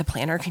people in like the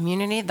planner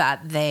community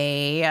that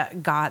they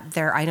got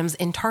their items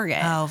in Target.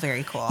 Oh,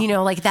 very cool.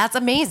 Like that's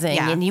amazing.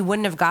 Yeah. And you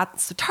wouldn't have got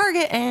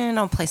Target and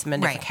I'll place them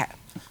in different Target.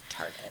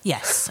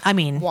 Yes. I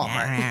mean,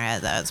 Walmart.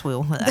 That's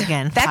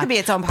again. That could be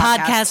its own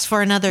podcast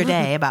for another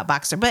day about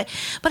Boxer. But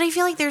I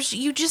feel like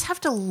you just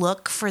have to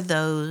look for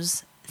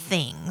those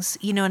things.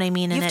 You know what I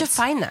mean? You have to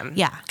find them.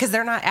 Yeah. Because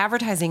they're not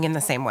advertising in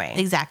the same way.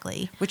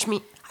 Exactly. Which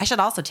means I should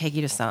also take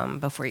you to some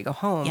before you go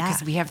home.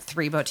 Because we have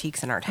 3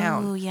 boutiques in our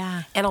town. Oh,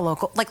 yeah. And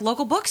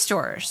local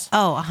bookstores.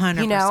 Oh,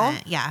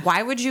 100%. Yeah.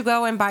 Why would you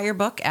go and buy your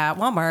book at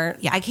Walmart?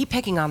 Yeah. I keep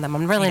picking on them.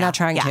 I'm really not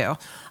trying to.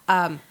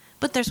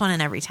 But there's one in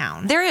every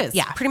town. There is.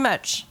 Yeah. Pretty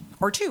much.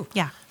 Or 2.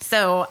 Yeah.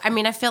 So, I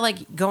mean, I feel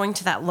like going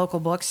to that local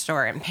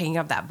bookstore and picking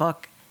up that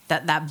book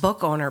that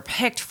book owner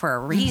picked for a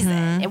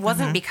reason. It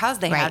wasn't because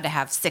they had to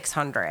have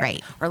 600.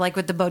 Right. Or like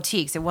with the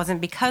boutiques, it wasn't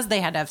because they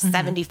had to have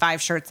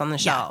 75 shirts on the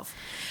shelf.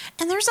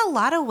 And there's a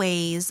lot of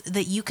ways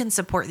that you can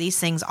support these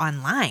things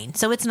online.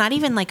 So it's not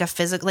even like a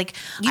physical, like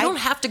you don't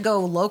have to go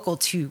local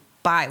to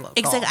buy local.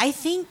 Exactly.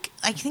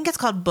 I think it's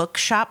called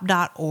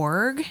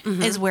bookshop.org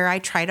is where I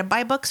try to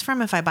buy books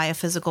from if I buy a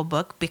physical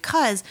book,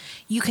 because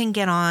you can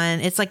get on,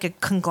 it's like a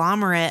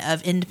conglomerate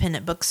of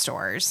independent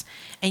bookstores,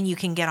 and you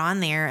can get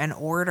on there and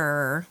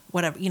order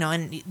whatever,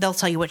 and they'll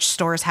tell you which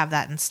stores have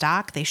that in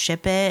stock. They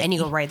ship it. And you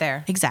go right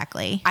there.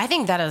 Exactly. I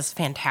think that is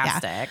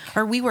fantastic.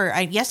 Yeah.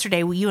 Or yesterday,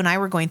 you and I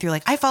were going through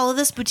like, I follow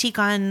this boutique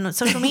on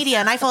social media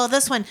and I follow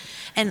this one.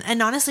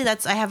 And honestly,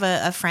 I have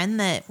a friend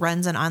that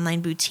runs an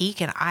online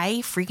boutique and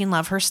I freaking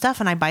love her stuff,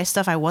 and I buy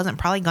stuff I wasn't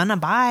probably gonna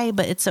buy,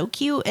 but it's so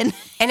cute. And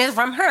it's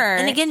from her.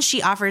 And again,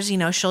 she offers,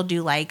 she'll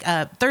do like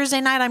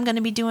Thursday night, I'm going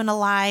to be doing a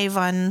live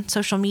on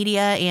social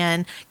media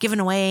and giving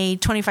away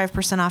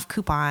 25% off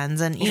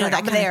coupons and,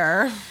 that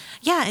there.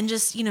 Yeah. And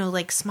just,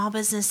 like Small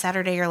Business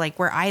Saturday, or like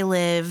where I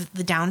live,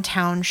 the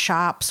downtown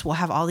shops will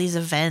have all these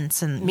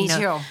events. And me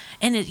too.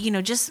 And it,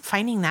 just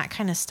finding that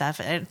kind of stuff.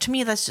 To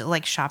me, that's just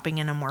like shopping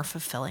in a more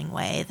fulfilling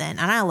way and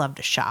I love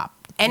to shop.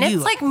 And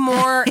it's like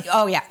more,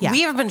 yeah.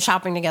 We have been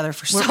shopping together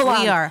for so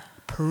long. We are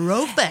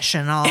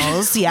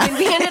professionals. Yeah.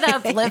 We ended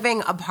up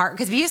living apart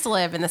because we used to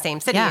live in the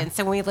same city. Yeah. And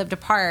so when we lived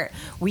apart,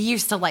 we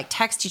used to like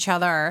text each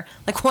other.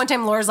 Like one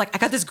time Laura's like, I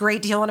got this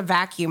great deal on a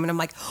vacuum. And I'm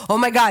like, oh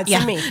my God,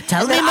 send me.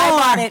 Tell me more. I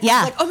bought it.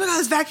 Yeah. Like, oh my God,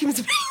 this vacuum is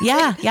amazing.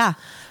 Yeah. Yeah.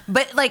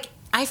 But like,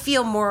 I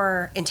feel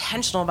more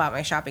intentional about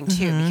my shopping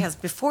too, because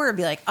before it'd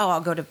be like, oh,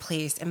 I'll go to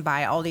place and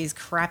buy all these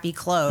crappy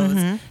clothes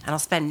and I'll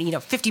spend,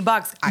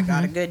 $50. I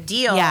got a good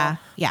deal. Yeah.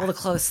 Well, the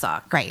clothes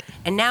suck. Right.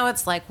 And now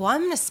it's like, well,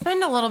 I'm going to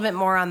spend a little bit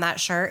more on that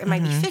shirt. It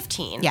might be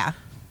 15. Yeah.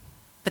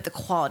 But the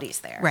quality's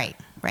there. Right.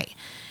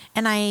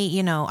 And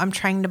I'm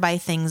trying to buy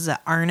things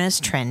that aren't as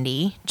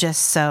trendy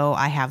just so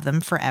I have them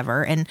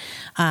forever. And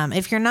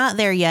if you're not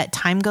there yet,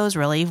 time goes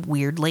really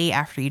weirdly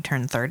after you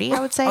turn 30, I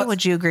would say.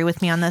 Would you agree with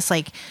me on this?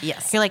 Like,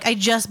 yes. You're like, I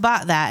just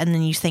bought that. And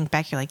then you think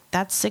back, you're like,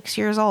 that's 6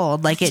 years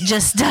old. Like, it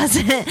just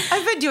doesn't.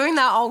 I've been doing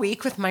that all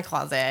week with my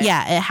closet.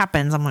 Yeah, it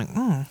happens. I'm like,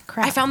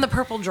 crap. I found the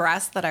purple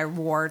dress that I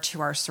wore to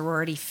our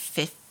sorority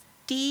 50th.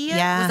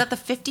 Yeah. Was that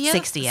the 50th?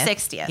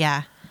 60th.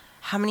 Yeah.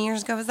 How many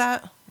years ago was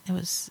that? It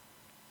was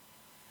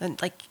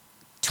like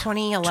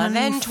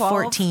 2011,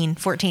 14,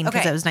 because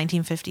it was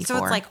 1954.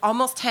 So it's like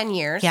almost 10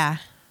 years. Yeah.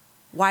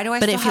 Why do I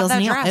but still it feels have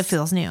that new. dress? It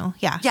feels new.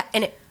 Yeah. Yeah,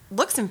 and it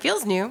looks and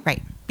feels new.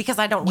 Right. Because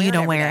I don't wear it. You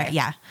don't wear every it. day.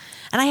 Yeah.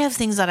 And I have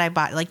things that I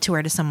bought like to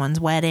wear to someone's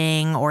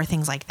wedding or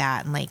things like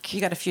that. And like, you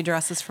got a few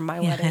dresses from my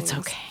wedding. It's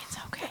okay.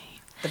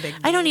 The big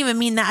I don't even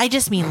mean that. I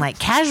just mean like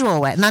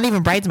casual not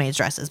even bridesmaids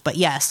dresses, but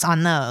yes,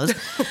 on those.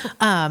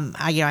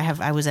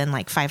 I was in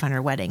like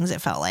 500 weddings.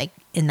 It felt like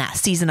in that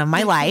season of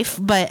my life,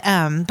 but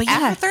yeah.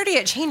 After 30,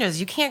 it changes.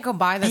 You can't go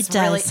buy this. It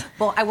does.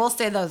 Well, I will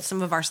say though,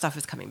 some of our stuff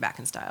is coming back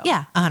in style.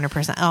 Yeah,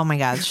 100%. Oh my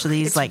gosh, so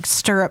these like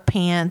stirrup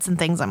pants and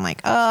things. I'm like,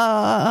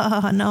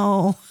 oh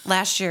no.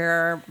 Last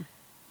year,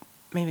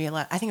 I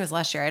think it was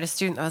last year. I had a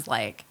student that was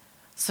like,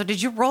 "So did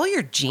you roll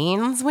your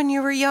jeans when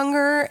you were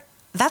younger?"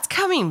 That's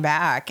coming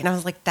back. And I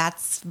was like,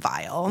 that's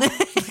vile.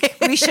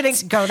 We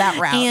shouldn't go that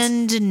route.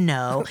 And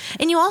no.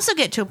 And you also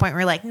get to a point where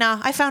you're like, no,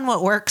 I found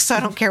what works, so I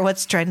don't care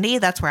what's trendy.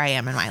 That's where I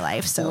am in my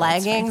life. So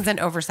leggings and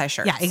oversized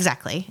shirts. Yeah,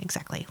 exactly.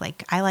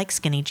 Like, I like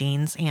skinny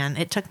jeans, and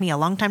it took me a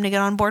long time to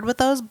get on board with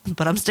those,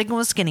 but I'm sticking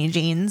with skinny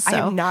jeans. So.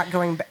 I am not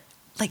going back.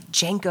 Like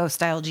Janko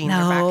style jeans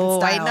are back in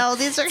style. I know.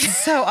 These are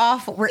so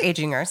awful. We're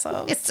aging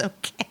ourselves. It's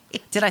okay.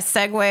 Did I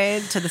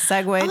segue to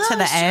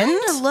the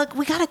end? Look,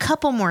 we got a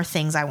couple more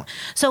things I want.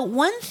 So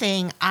one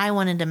thing I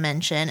wanted to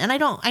mention, and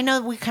I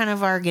know we kind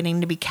of are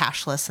getting to be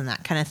cashless and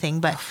that kind of thing,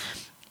 but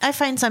I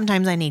find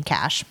sometimes I need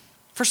cash.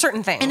 For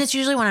certain things. And it's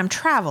usually when I'm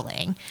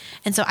traveling.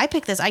 And so I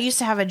picked this. I used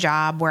to have a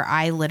job where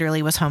I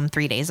literally was home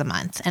 3 days a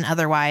month. And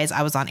otherwise,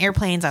 I was on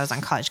airplanes. I was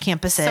on college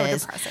campuses. So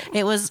depressing.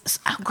 It was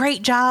a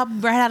great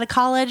job right out of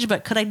college.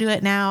 But could I do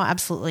it now?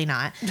 Absolutely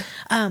not.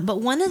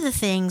 But one of the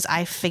things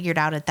I figured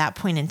out at that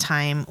point in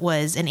time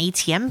was an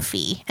ATM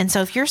fee. And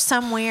so if you're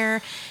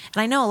somewhere...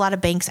 And I know a lot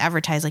of banks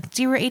advertise like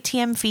 0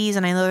 ATM fees.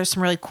 And I know there's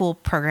some really cool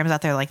programs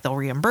out there like they'll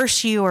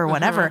reimburse you or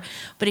whatever.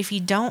 But if you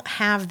don't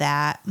have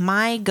that,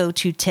 my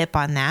go-to tip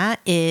on that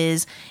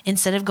is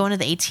instead of going to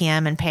the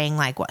ATM and paying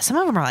like what some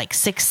of them are like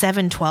 $6,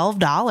 $7,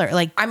 $12.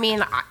 Like, I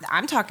mean,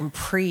 I'm talking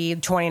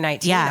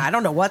pre-2019. Yeah. I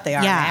don't know what they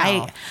are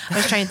now. I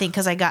was trying to think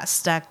because I got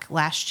stuck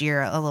last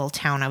year. A little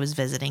town I was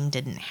visiting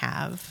didn't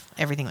have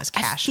everything was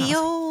cash. I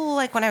feel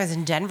like when I was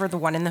in Denver, the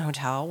one in the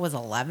hotel was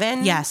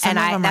 11. Yes, and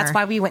that's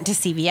why we went to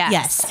CVS.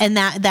 Yes, and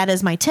that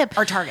is my tip.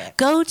 Or Target.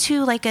 Go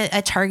to like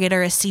a Target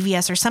or a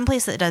CVS or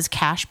someplace that does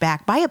cash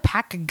back. Buy a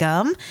pack of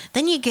gum,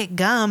 then you get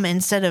gum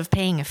instead of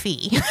paying a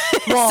fee.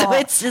 Well, so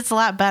it's a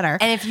lot better.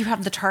 And if you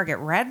have the Target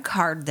Red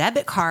Card,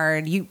 debit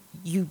card, you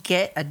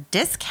get a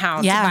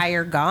discount to buy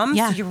your gum.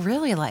 Yeah. So you're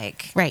really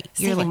like you're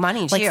saving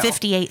money too. Like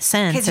 58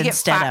 cents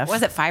instead of...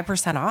 Was it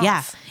 5% off?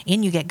 Yeah.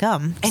 And you get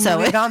gum. And you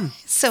get gum.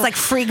 So it's like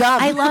free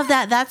gum. I love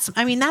that. That's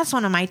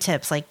one of my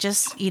tips. Like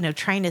just,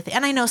 trying to...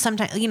 and I know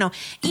sometimes,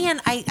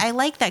 and I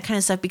like that kind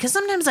of stuff because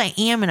sometimes I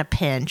am in a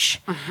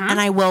pinch and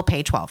I will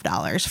pay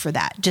 $12 for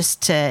that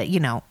just to,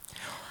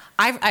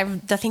 I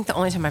think the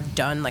only time I've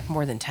done like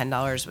more than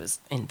 $10 was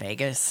in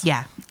Vegas.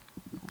 Yeah.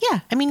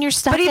 Yeah. I mean, you're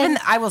stuck. But even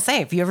I will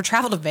say, if you ever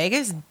travel to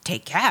Vegas,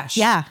 take cash.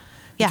 Yeah.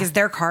 Yeah. Because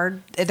their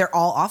card, they're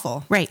all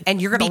awful. Right.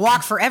 And you're going to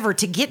walk forever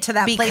to get to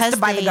that place to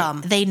buy the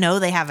gum. They know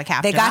they have a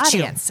captive They got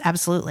audience. You.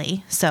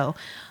 Absolutely. So,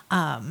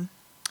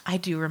 I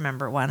do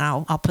remember one.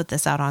 I'll put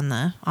this out on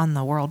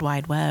the World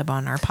Wide Web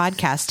on our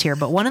podcast here.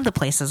 But one of the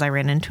places I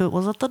ran into it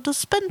was at the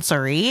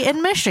dispensary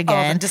in Michigan.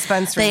 Oh, the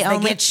dispensary. They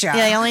get you.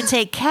 They only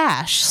take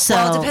cash. So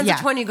well, it depends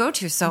which one you go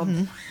to. So.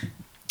 Mm-hmm.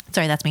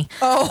 Sorry, that's me.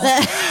 Oh,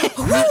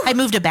 I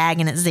moved a bag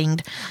and it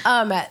zinged.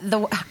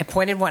 I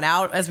pointed one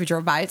out as we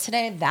drove by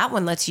today. That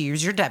one lets you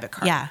use your debit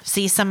card. Yeah.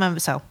 See,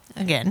 so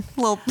again,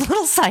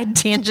 little side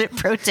tangent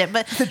pro tip,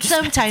 but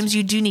sometimes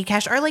you do need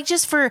cash, or like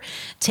just for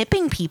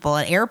tipping people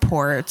at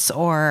airports,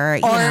 or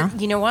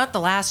you know what? The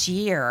last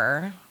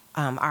year,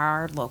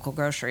 our local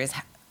groceries,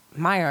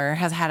 Meijer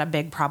has had a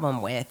big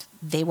problem with.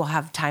 They will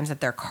have times that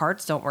their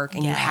cards don't work,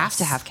 and you have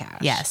to have cash.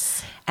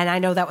 Yes. And I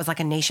know that was like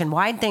a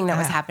nationwide thing that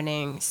was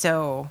happening.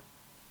 So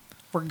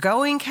we're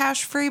going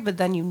cash free, but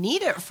then you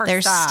need it for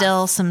There's stuff.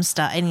 Still some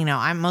stuff. And,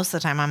 I'm most of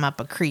the time I'm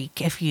up a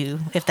creek.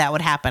 If that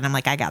would happen, I'm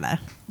like, I gotta.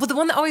 Well, the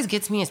one that always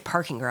gets me is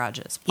parking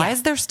garages. Why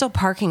is there still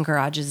parking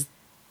garages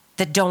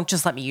that don't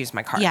just let me use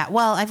my card. Yeah,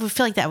 well, I would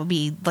feel like that would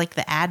be like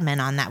the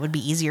admin on that would be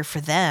easier for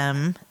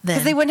them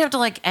because they wouldn't have to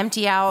like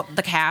empty out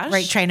the cash,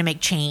 right? Trying to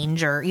make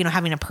change or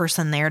having a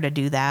person there to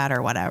do that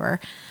or whatever.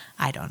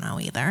 I don't know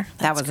either.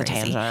 That was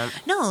crazy. A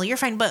tangent. No, you're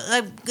fine. But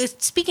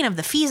speaking of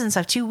the fees and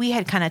stuff too, we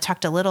had kind of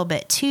talked a little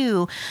bit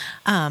too.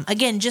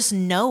 Again, just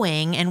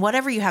knowing and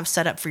whatever you have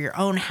set up for your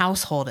own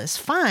household is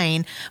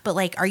fine. But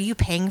like, are you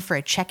paying for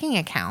a checking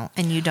account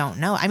and you don't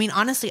know? I mean,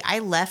 honestly, I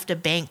left a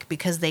bank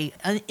because they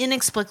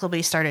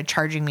inexplicably started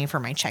charging me for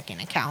my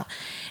checking account.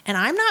 And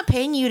I'm not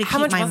paying you to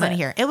keep my money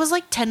here. It was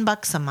like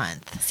 $10 a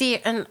month. See,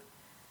 and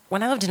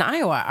when I lived in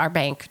Iowa, our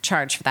bank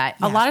charged for that.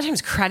 Yeah. A lot of times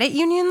credit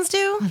unions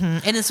do.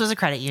 Mm-hmm. And this was a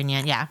credit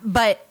union, yeah.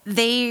 But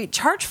they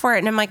charge for it.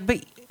 And I'm like,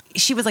 but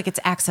she was like, it's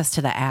access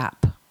to the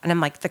app. And I'm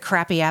like, the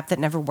crappy app that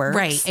never works.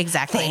 Right,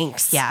 exactly.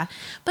 Thanks. Yeah.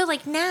 But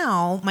like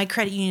now, my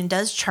credit union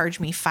does charge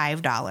me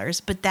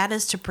 $5, but that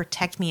is to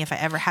protect me if I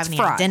ever have any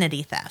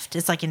identity theft.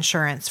 It's like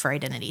insurance for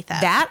identity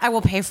theft. That I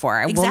will pay for.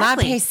 I will not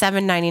pay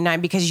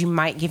 $7.99 because you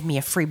might give me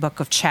a free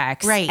book of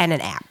checks and an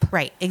app.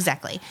 Right,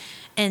 exactly.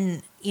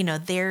 And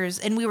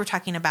and we were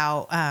talking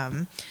about,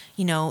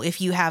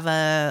 if you have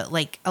a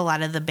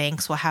lot of the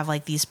banks will have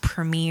like these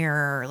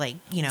premier,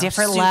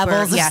 different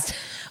levels. Yeah.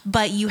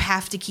 But you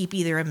have to keep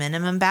either a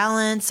minimum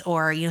balance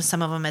or,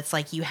 some of them it's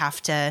like you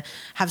have to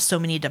have so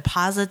many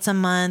deposits a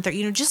month or,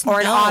 an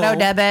auto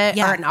debit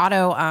or an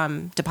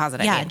auto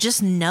deposit. Yeah.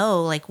 Just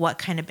know like what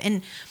kind of,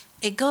 and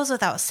it goes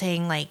without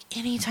saying, like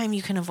anytime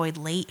you can avoid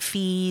late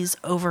fees,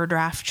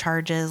 overdraft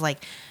charges,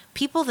 like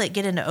people that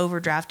get into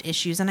overdraft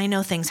issues, and I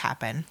know things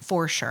happen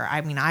for sure.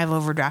 I mean, I've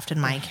overdrafted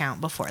my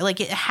account before. Like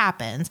it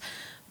happens.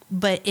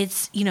 But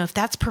it's, if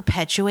that's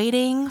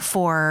perpetuating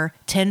for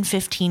 10,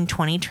 15,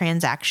 20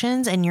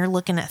 transactions and you're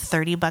looking at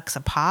 $30 a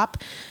pop,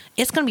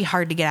 it's going to be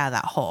hard to get out of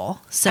that hole.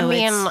 So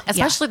I mean,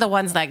 especially the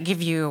ones that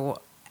give you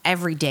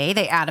every day,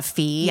 they add a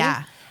fee.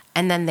 Yeah.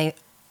 And then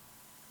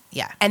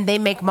and they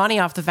make money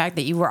off the fact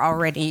that you were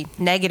already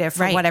negative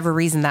for whatever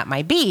reason that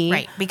might be.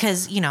 Right.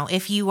 Because,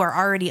 if you are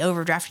already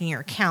overdrafting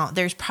your account,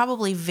 there's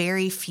probably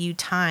very few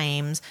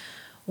times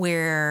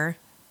where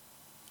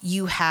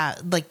you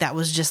have, like, that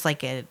was just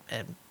like a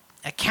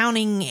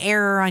accounting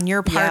error on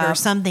your part or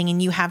something,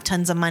 and you have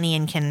tons of money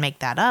and can make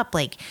that up.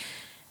 Like,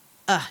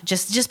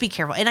 just be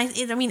careful. And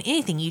I mean,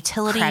 anything,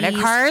 utilities,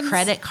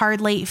 credit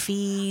card late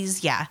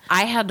fees. Yeah.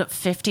 I had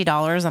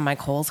 $50 on my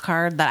Kohl's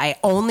card that I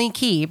only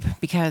keep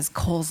because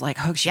Kohl's like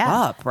hooks you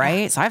up,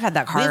 right? Yeah. So I've had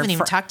that card. We haven't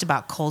even talked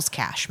about Kohl's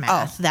cash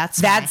math.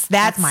 That's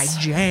my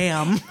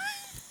jam.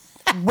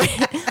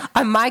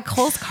 On my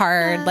Kohl's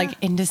card,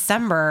 like in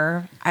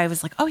December, I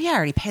was like, oh yeah, I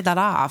already paid that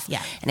off.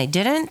 Yeah. And I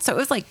didn't. So it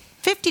was like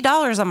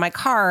 $50 on my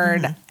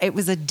card. Mm-hmm. It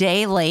was a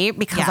day late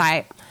because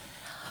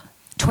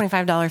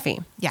 $25 fee.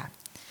 Yeah.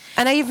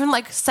 And I even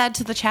said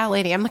to the chat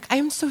lady, I'm like, I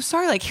am so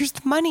sorry. Like, here's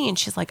the money. And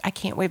she's like, I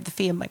can't waive the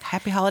fee. I'm like,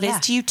 happy holidays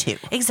to you too.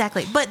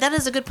 Exactly. But that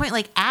is a good point.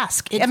 Like,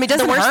 ask. I mean,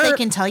 the worst they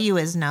can tell you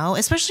is no,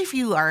 especially if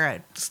you are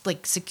a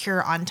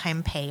secure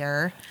on-time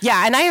payer.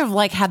 Yeah. And I have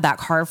had that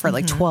card for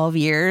 12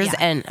 years. Yeah.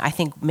 And I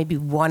think maybe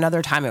one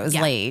other time it was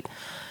late.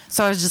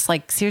 So I was just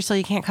like, seriously,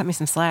 you can't cut me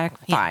some slack?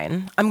 Yeah.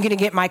 Fine. I'm going to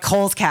get my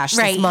Kohl's cash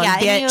this month,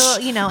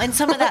 bitch. And and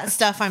some of that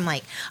stuff, I'm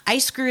like, I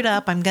screwed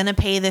up. I'm going to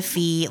pay the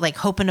fee,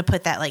 hoping to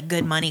put that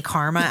good money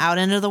karma out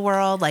into the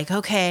world. Like,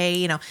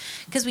 okay,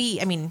 because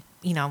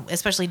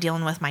especially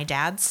dealing with my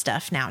dad's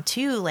stuff now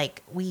too.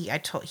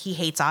 He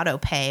hates auto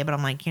pay, but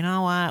I'm like, you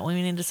know what?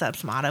 We need to set up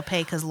some auto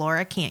pay because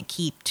Laura can't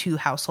keep 2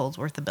 households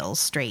worth of bills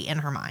straight in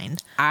her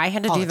mind. I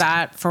had to do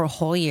that for a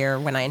whole year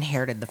when I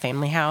inherited the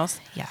family house.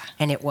 Yeah.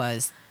 And it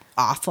was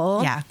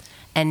awful. Yeah.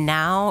 And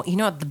now,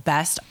 what the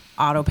best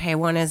auto pay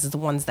one is the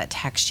ones that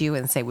text you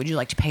and say, would you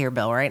like to pay your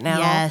bill right now?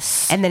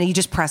 Yes. And then you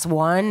just press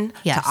 1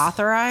 to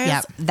authorize.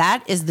 Yep.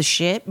 That is the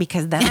shit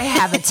because then I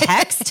have a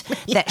text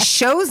that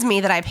shows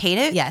me that I paid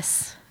it.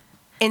 Yes.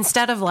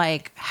 Instead of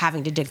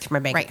having to dig through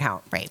my bank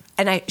account. Right.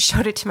 And I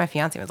showed it to my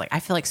fiance. I was like, I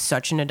feel like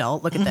such an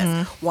adult. Look at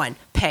this. 1,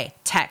 pay,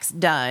 text,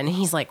 done. And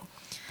he's like,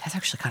 that's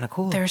actually kind of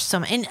cool. There's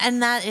some,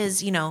 and that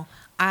is,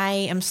 I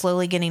am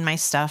slowly getting my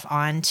stuff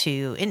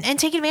onto and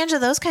taking advantage of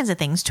those kinds of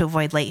things to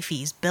avoid late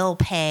fees, bill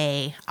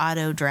pay,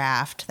 auto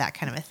draft, that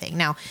kind of a thing.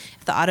 Now,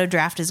 if the auto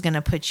draft is going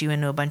to put you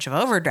into a bunch of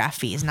overdraft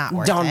fees, not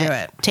worth it. Don't do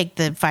it. Take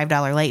the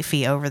 $5 late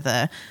fee over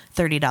the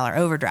 $30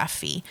 overdraft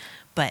fee.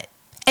 But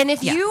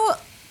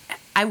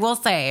I will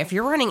say, if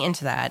you're running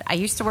into that, I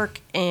used to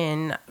work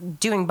in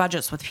doing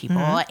budgets with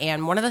people,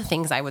 and one of the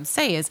things I would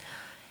say is,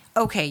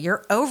 okay,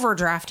 you're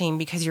overdrafting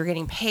because you're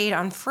getting paid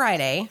on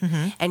Friday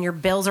and your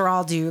bills are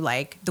all due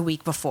the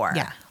week before.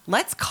 Yeah.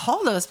 Let's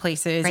call those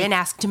places and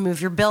ask to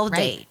move your bill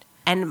date.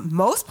 And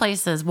most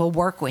places will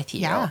work with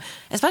you,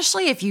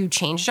 especially if you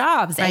change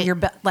jobs and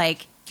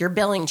your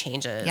billing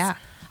changes. Yeah.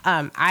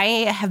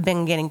 I have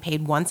been getting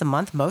paid once a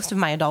month most of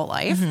my adult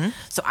life.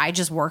 So I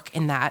just work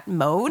in that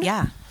mode.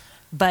 Yeah.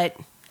 But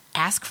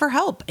ask for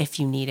help if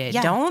you need it.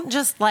 Yeah. Don't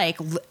just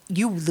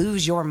you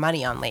lose your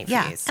money on late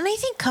fees. And I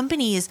think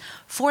companies,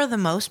 for the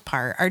most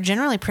part, are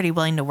generally pretty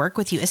willing to work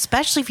with you,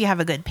 especially if you have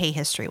a good pay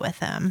history with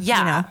them. Yeah.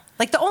 You know?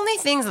 Like the only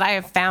things that I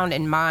have found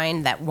in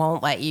mine that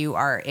won't let you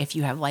are if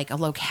you have like a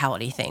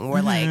locality thing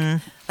where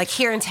like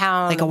here in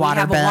town, like a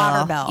water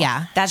bill.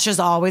 Yeah. That's just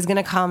always going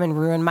to come and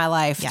ruin my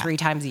life 3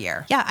 times a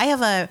year. Yeah. I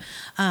have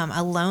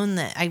a loan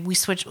that we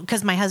switched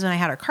because my husband and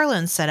I had our car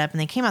loans set up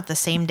and they came out the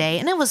same day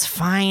and it was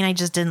fine. I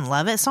just didn't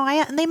love it. So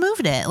they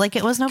moved it. Like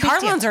it was no big deal.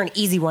 Car loans are an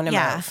easy one to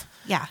move.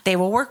 Yeah. They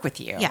will work with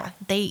you. Yeah.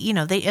 They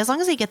as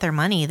long as they get their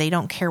money, they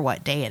don't care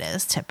what day it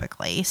is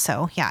typically.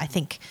 So yeah, I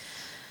think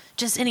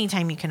just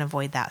anytime you can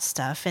avoid that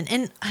stuff.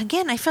 And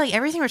again, I feel like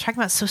everything we're talking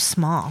about is so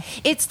small.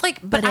 It's like,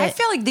 but I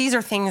feel like these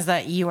are things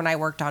that you and I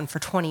worked on for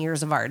 20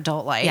 years of our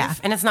adult life. Yeah.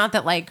 And it's not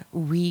that like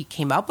we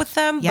came up with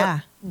them,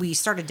 but we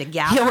started to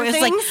gather it's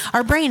things. Like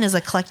our brain is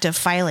a collective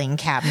filing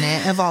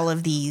cabinet of all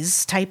of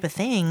these type of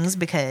things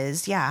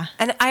because,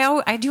 And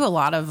I do a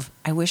lot of,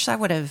 I wish I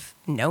would have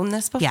known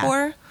this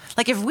before. Yeah.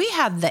 Like if we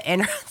had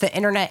the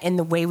internet in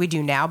the way we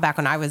do now, back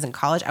when I was in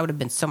college, I would have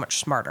been so much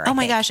smarter. Oh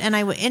my gosh. And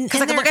I would, because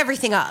I could look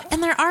everything up.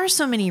 And there are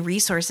so many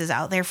resources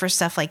out there for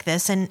stuff like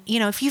this. And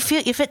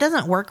if it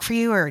doesn't work for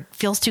you or it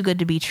feels too good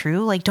to be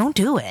true, like don't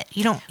do it.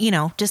 You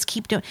don't, just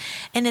keep doing.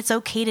 And it's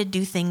okay to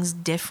do things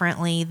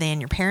differently than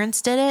your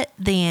parents did it,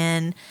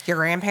 than your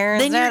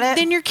grandparents did it,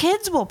 than your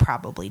kids will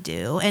probably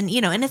do. And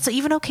and it's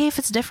even okay if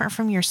it's different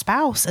from your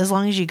spouse, as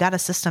long as you got a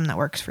system that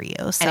works for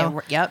you.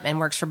 So and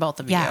works for both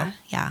of you.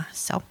 Yeah.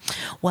 So,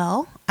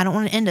 well, I don't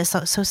want to end it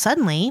so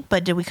suddenly,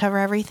 but did we cover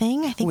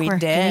everything? I think we're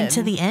getting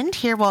to the end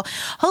here. Well,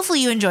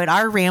 hopefully you enjoyed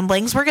our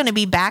ramblings. We're going to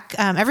be back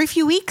every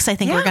few weeks. I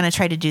think we're going to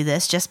try to do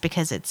this just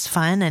because it's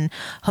fun. And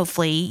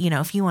hopefully,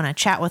 if you want to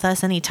chat with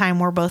us anytime,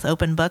 we're both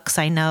open books,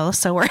 I know.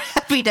 So we're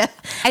happy to.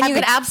 And you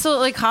can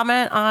absolutely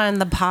comment on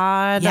the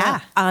pod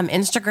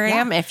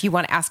Instagram if you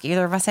want to ask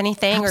either of us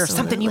anything or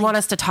something you want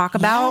us to talk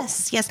about.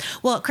 Yes.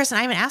 Well, Kristin,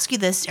 I haven't asked you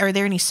this. Are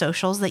there any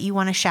socials that you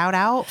want to shout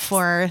out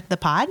for the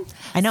pod?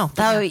 I know.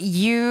 So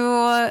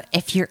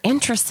if you're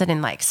interested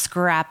in like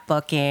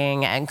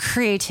scrapbooking and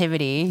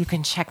creativity, you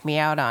can check me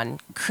out on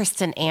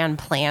Kristin Ann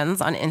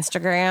Plans on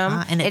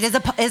Instagram. And it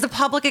is a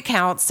public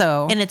account.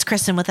 And it's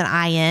Kristin with an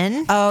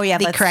I-N. Oh yeah.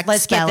 The correct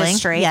let's spelling. Get this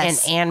straight.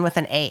 Yes. And Ann with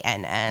an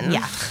A-N-N.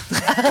 Yeah.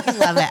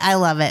 I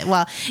love it.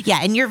 Well, yeah.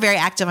 And you're very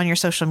active on your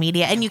social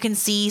media and you can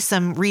see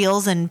some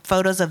reels and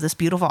photos of this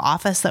beautiful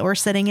office that we're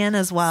sitting in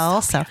as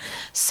well. So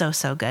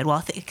good. Well,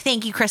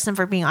 thank you, Kristin,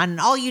 for being on and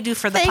all you do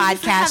for the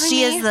podcast.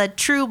 She is the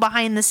true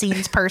behind the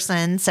scenes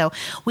person. So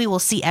we will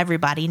see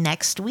everybody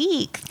next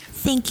week.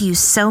 Thank you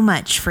so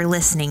much for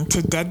listening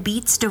to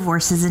Deadbeats,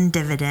 Divorces, and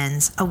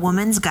Dividends, a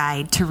woman's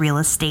guide to real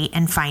estate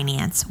and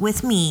finance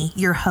with me,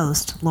 your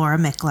host, Laura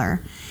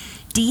Mickler.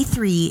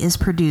 D3 is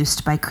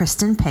produced by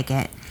Kristin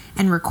Pickett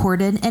and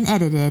recorded and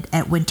edited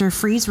at Winter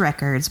Freeze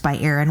Records by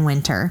Aaron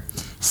Winter.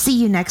 See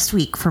you next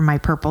week for my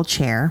purple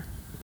chair.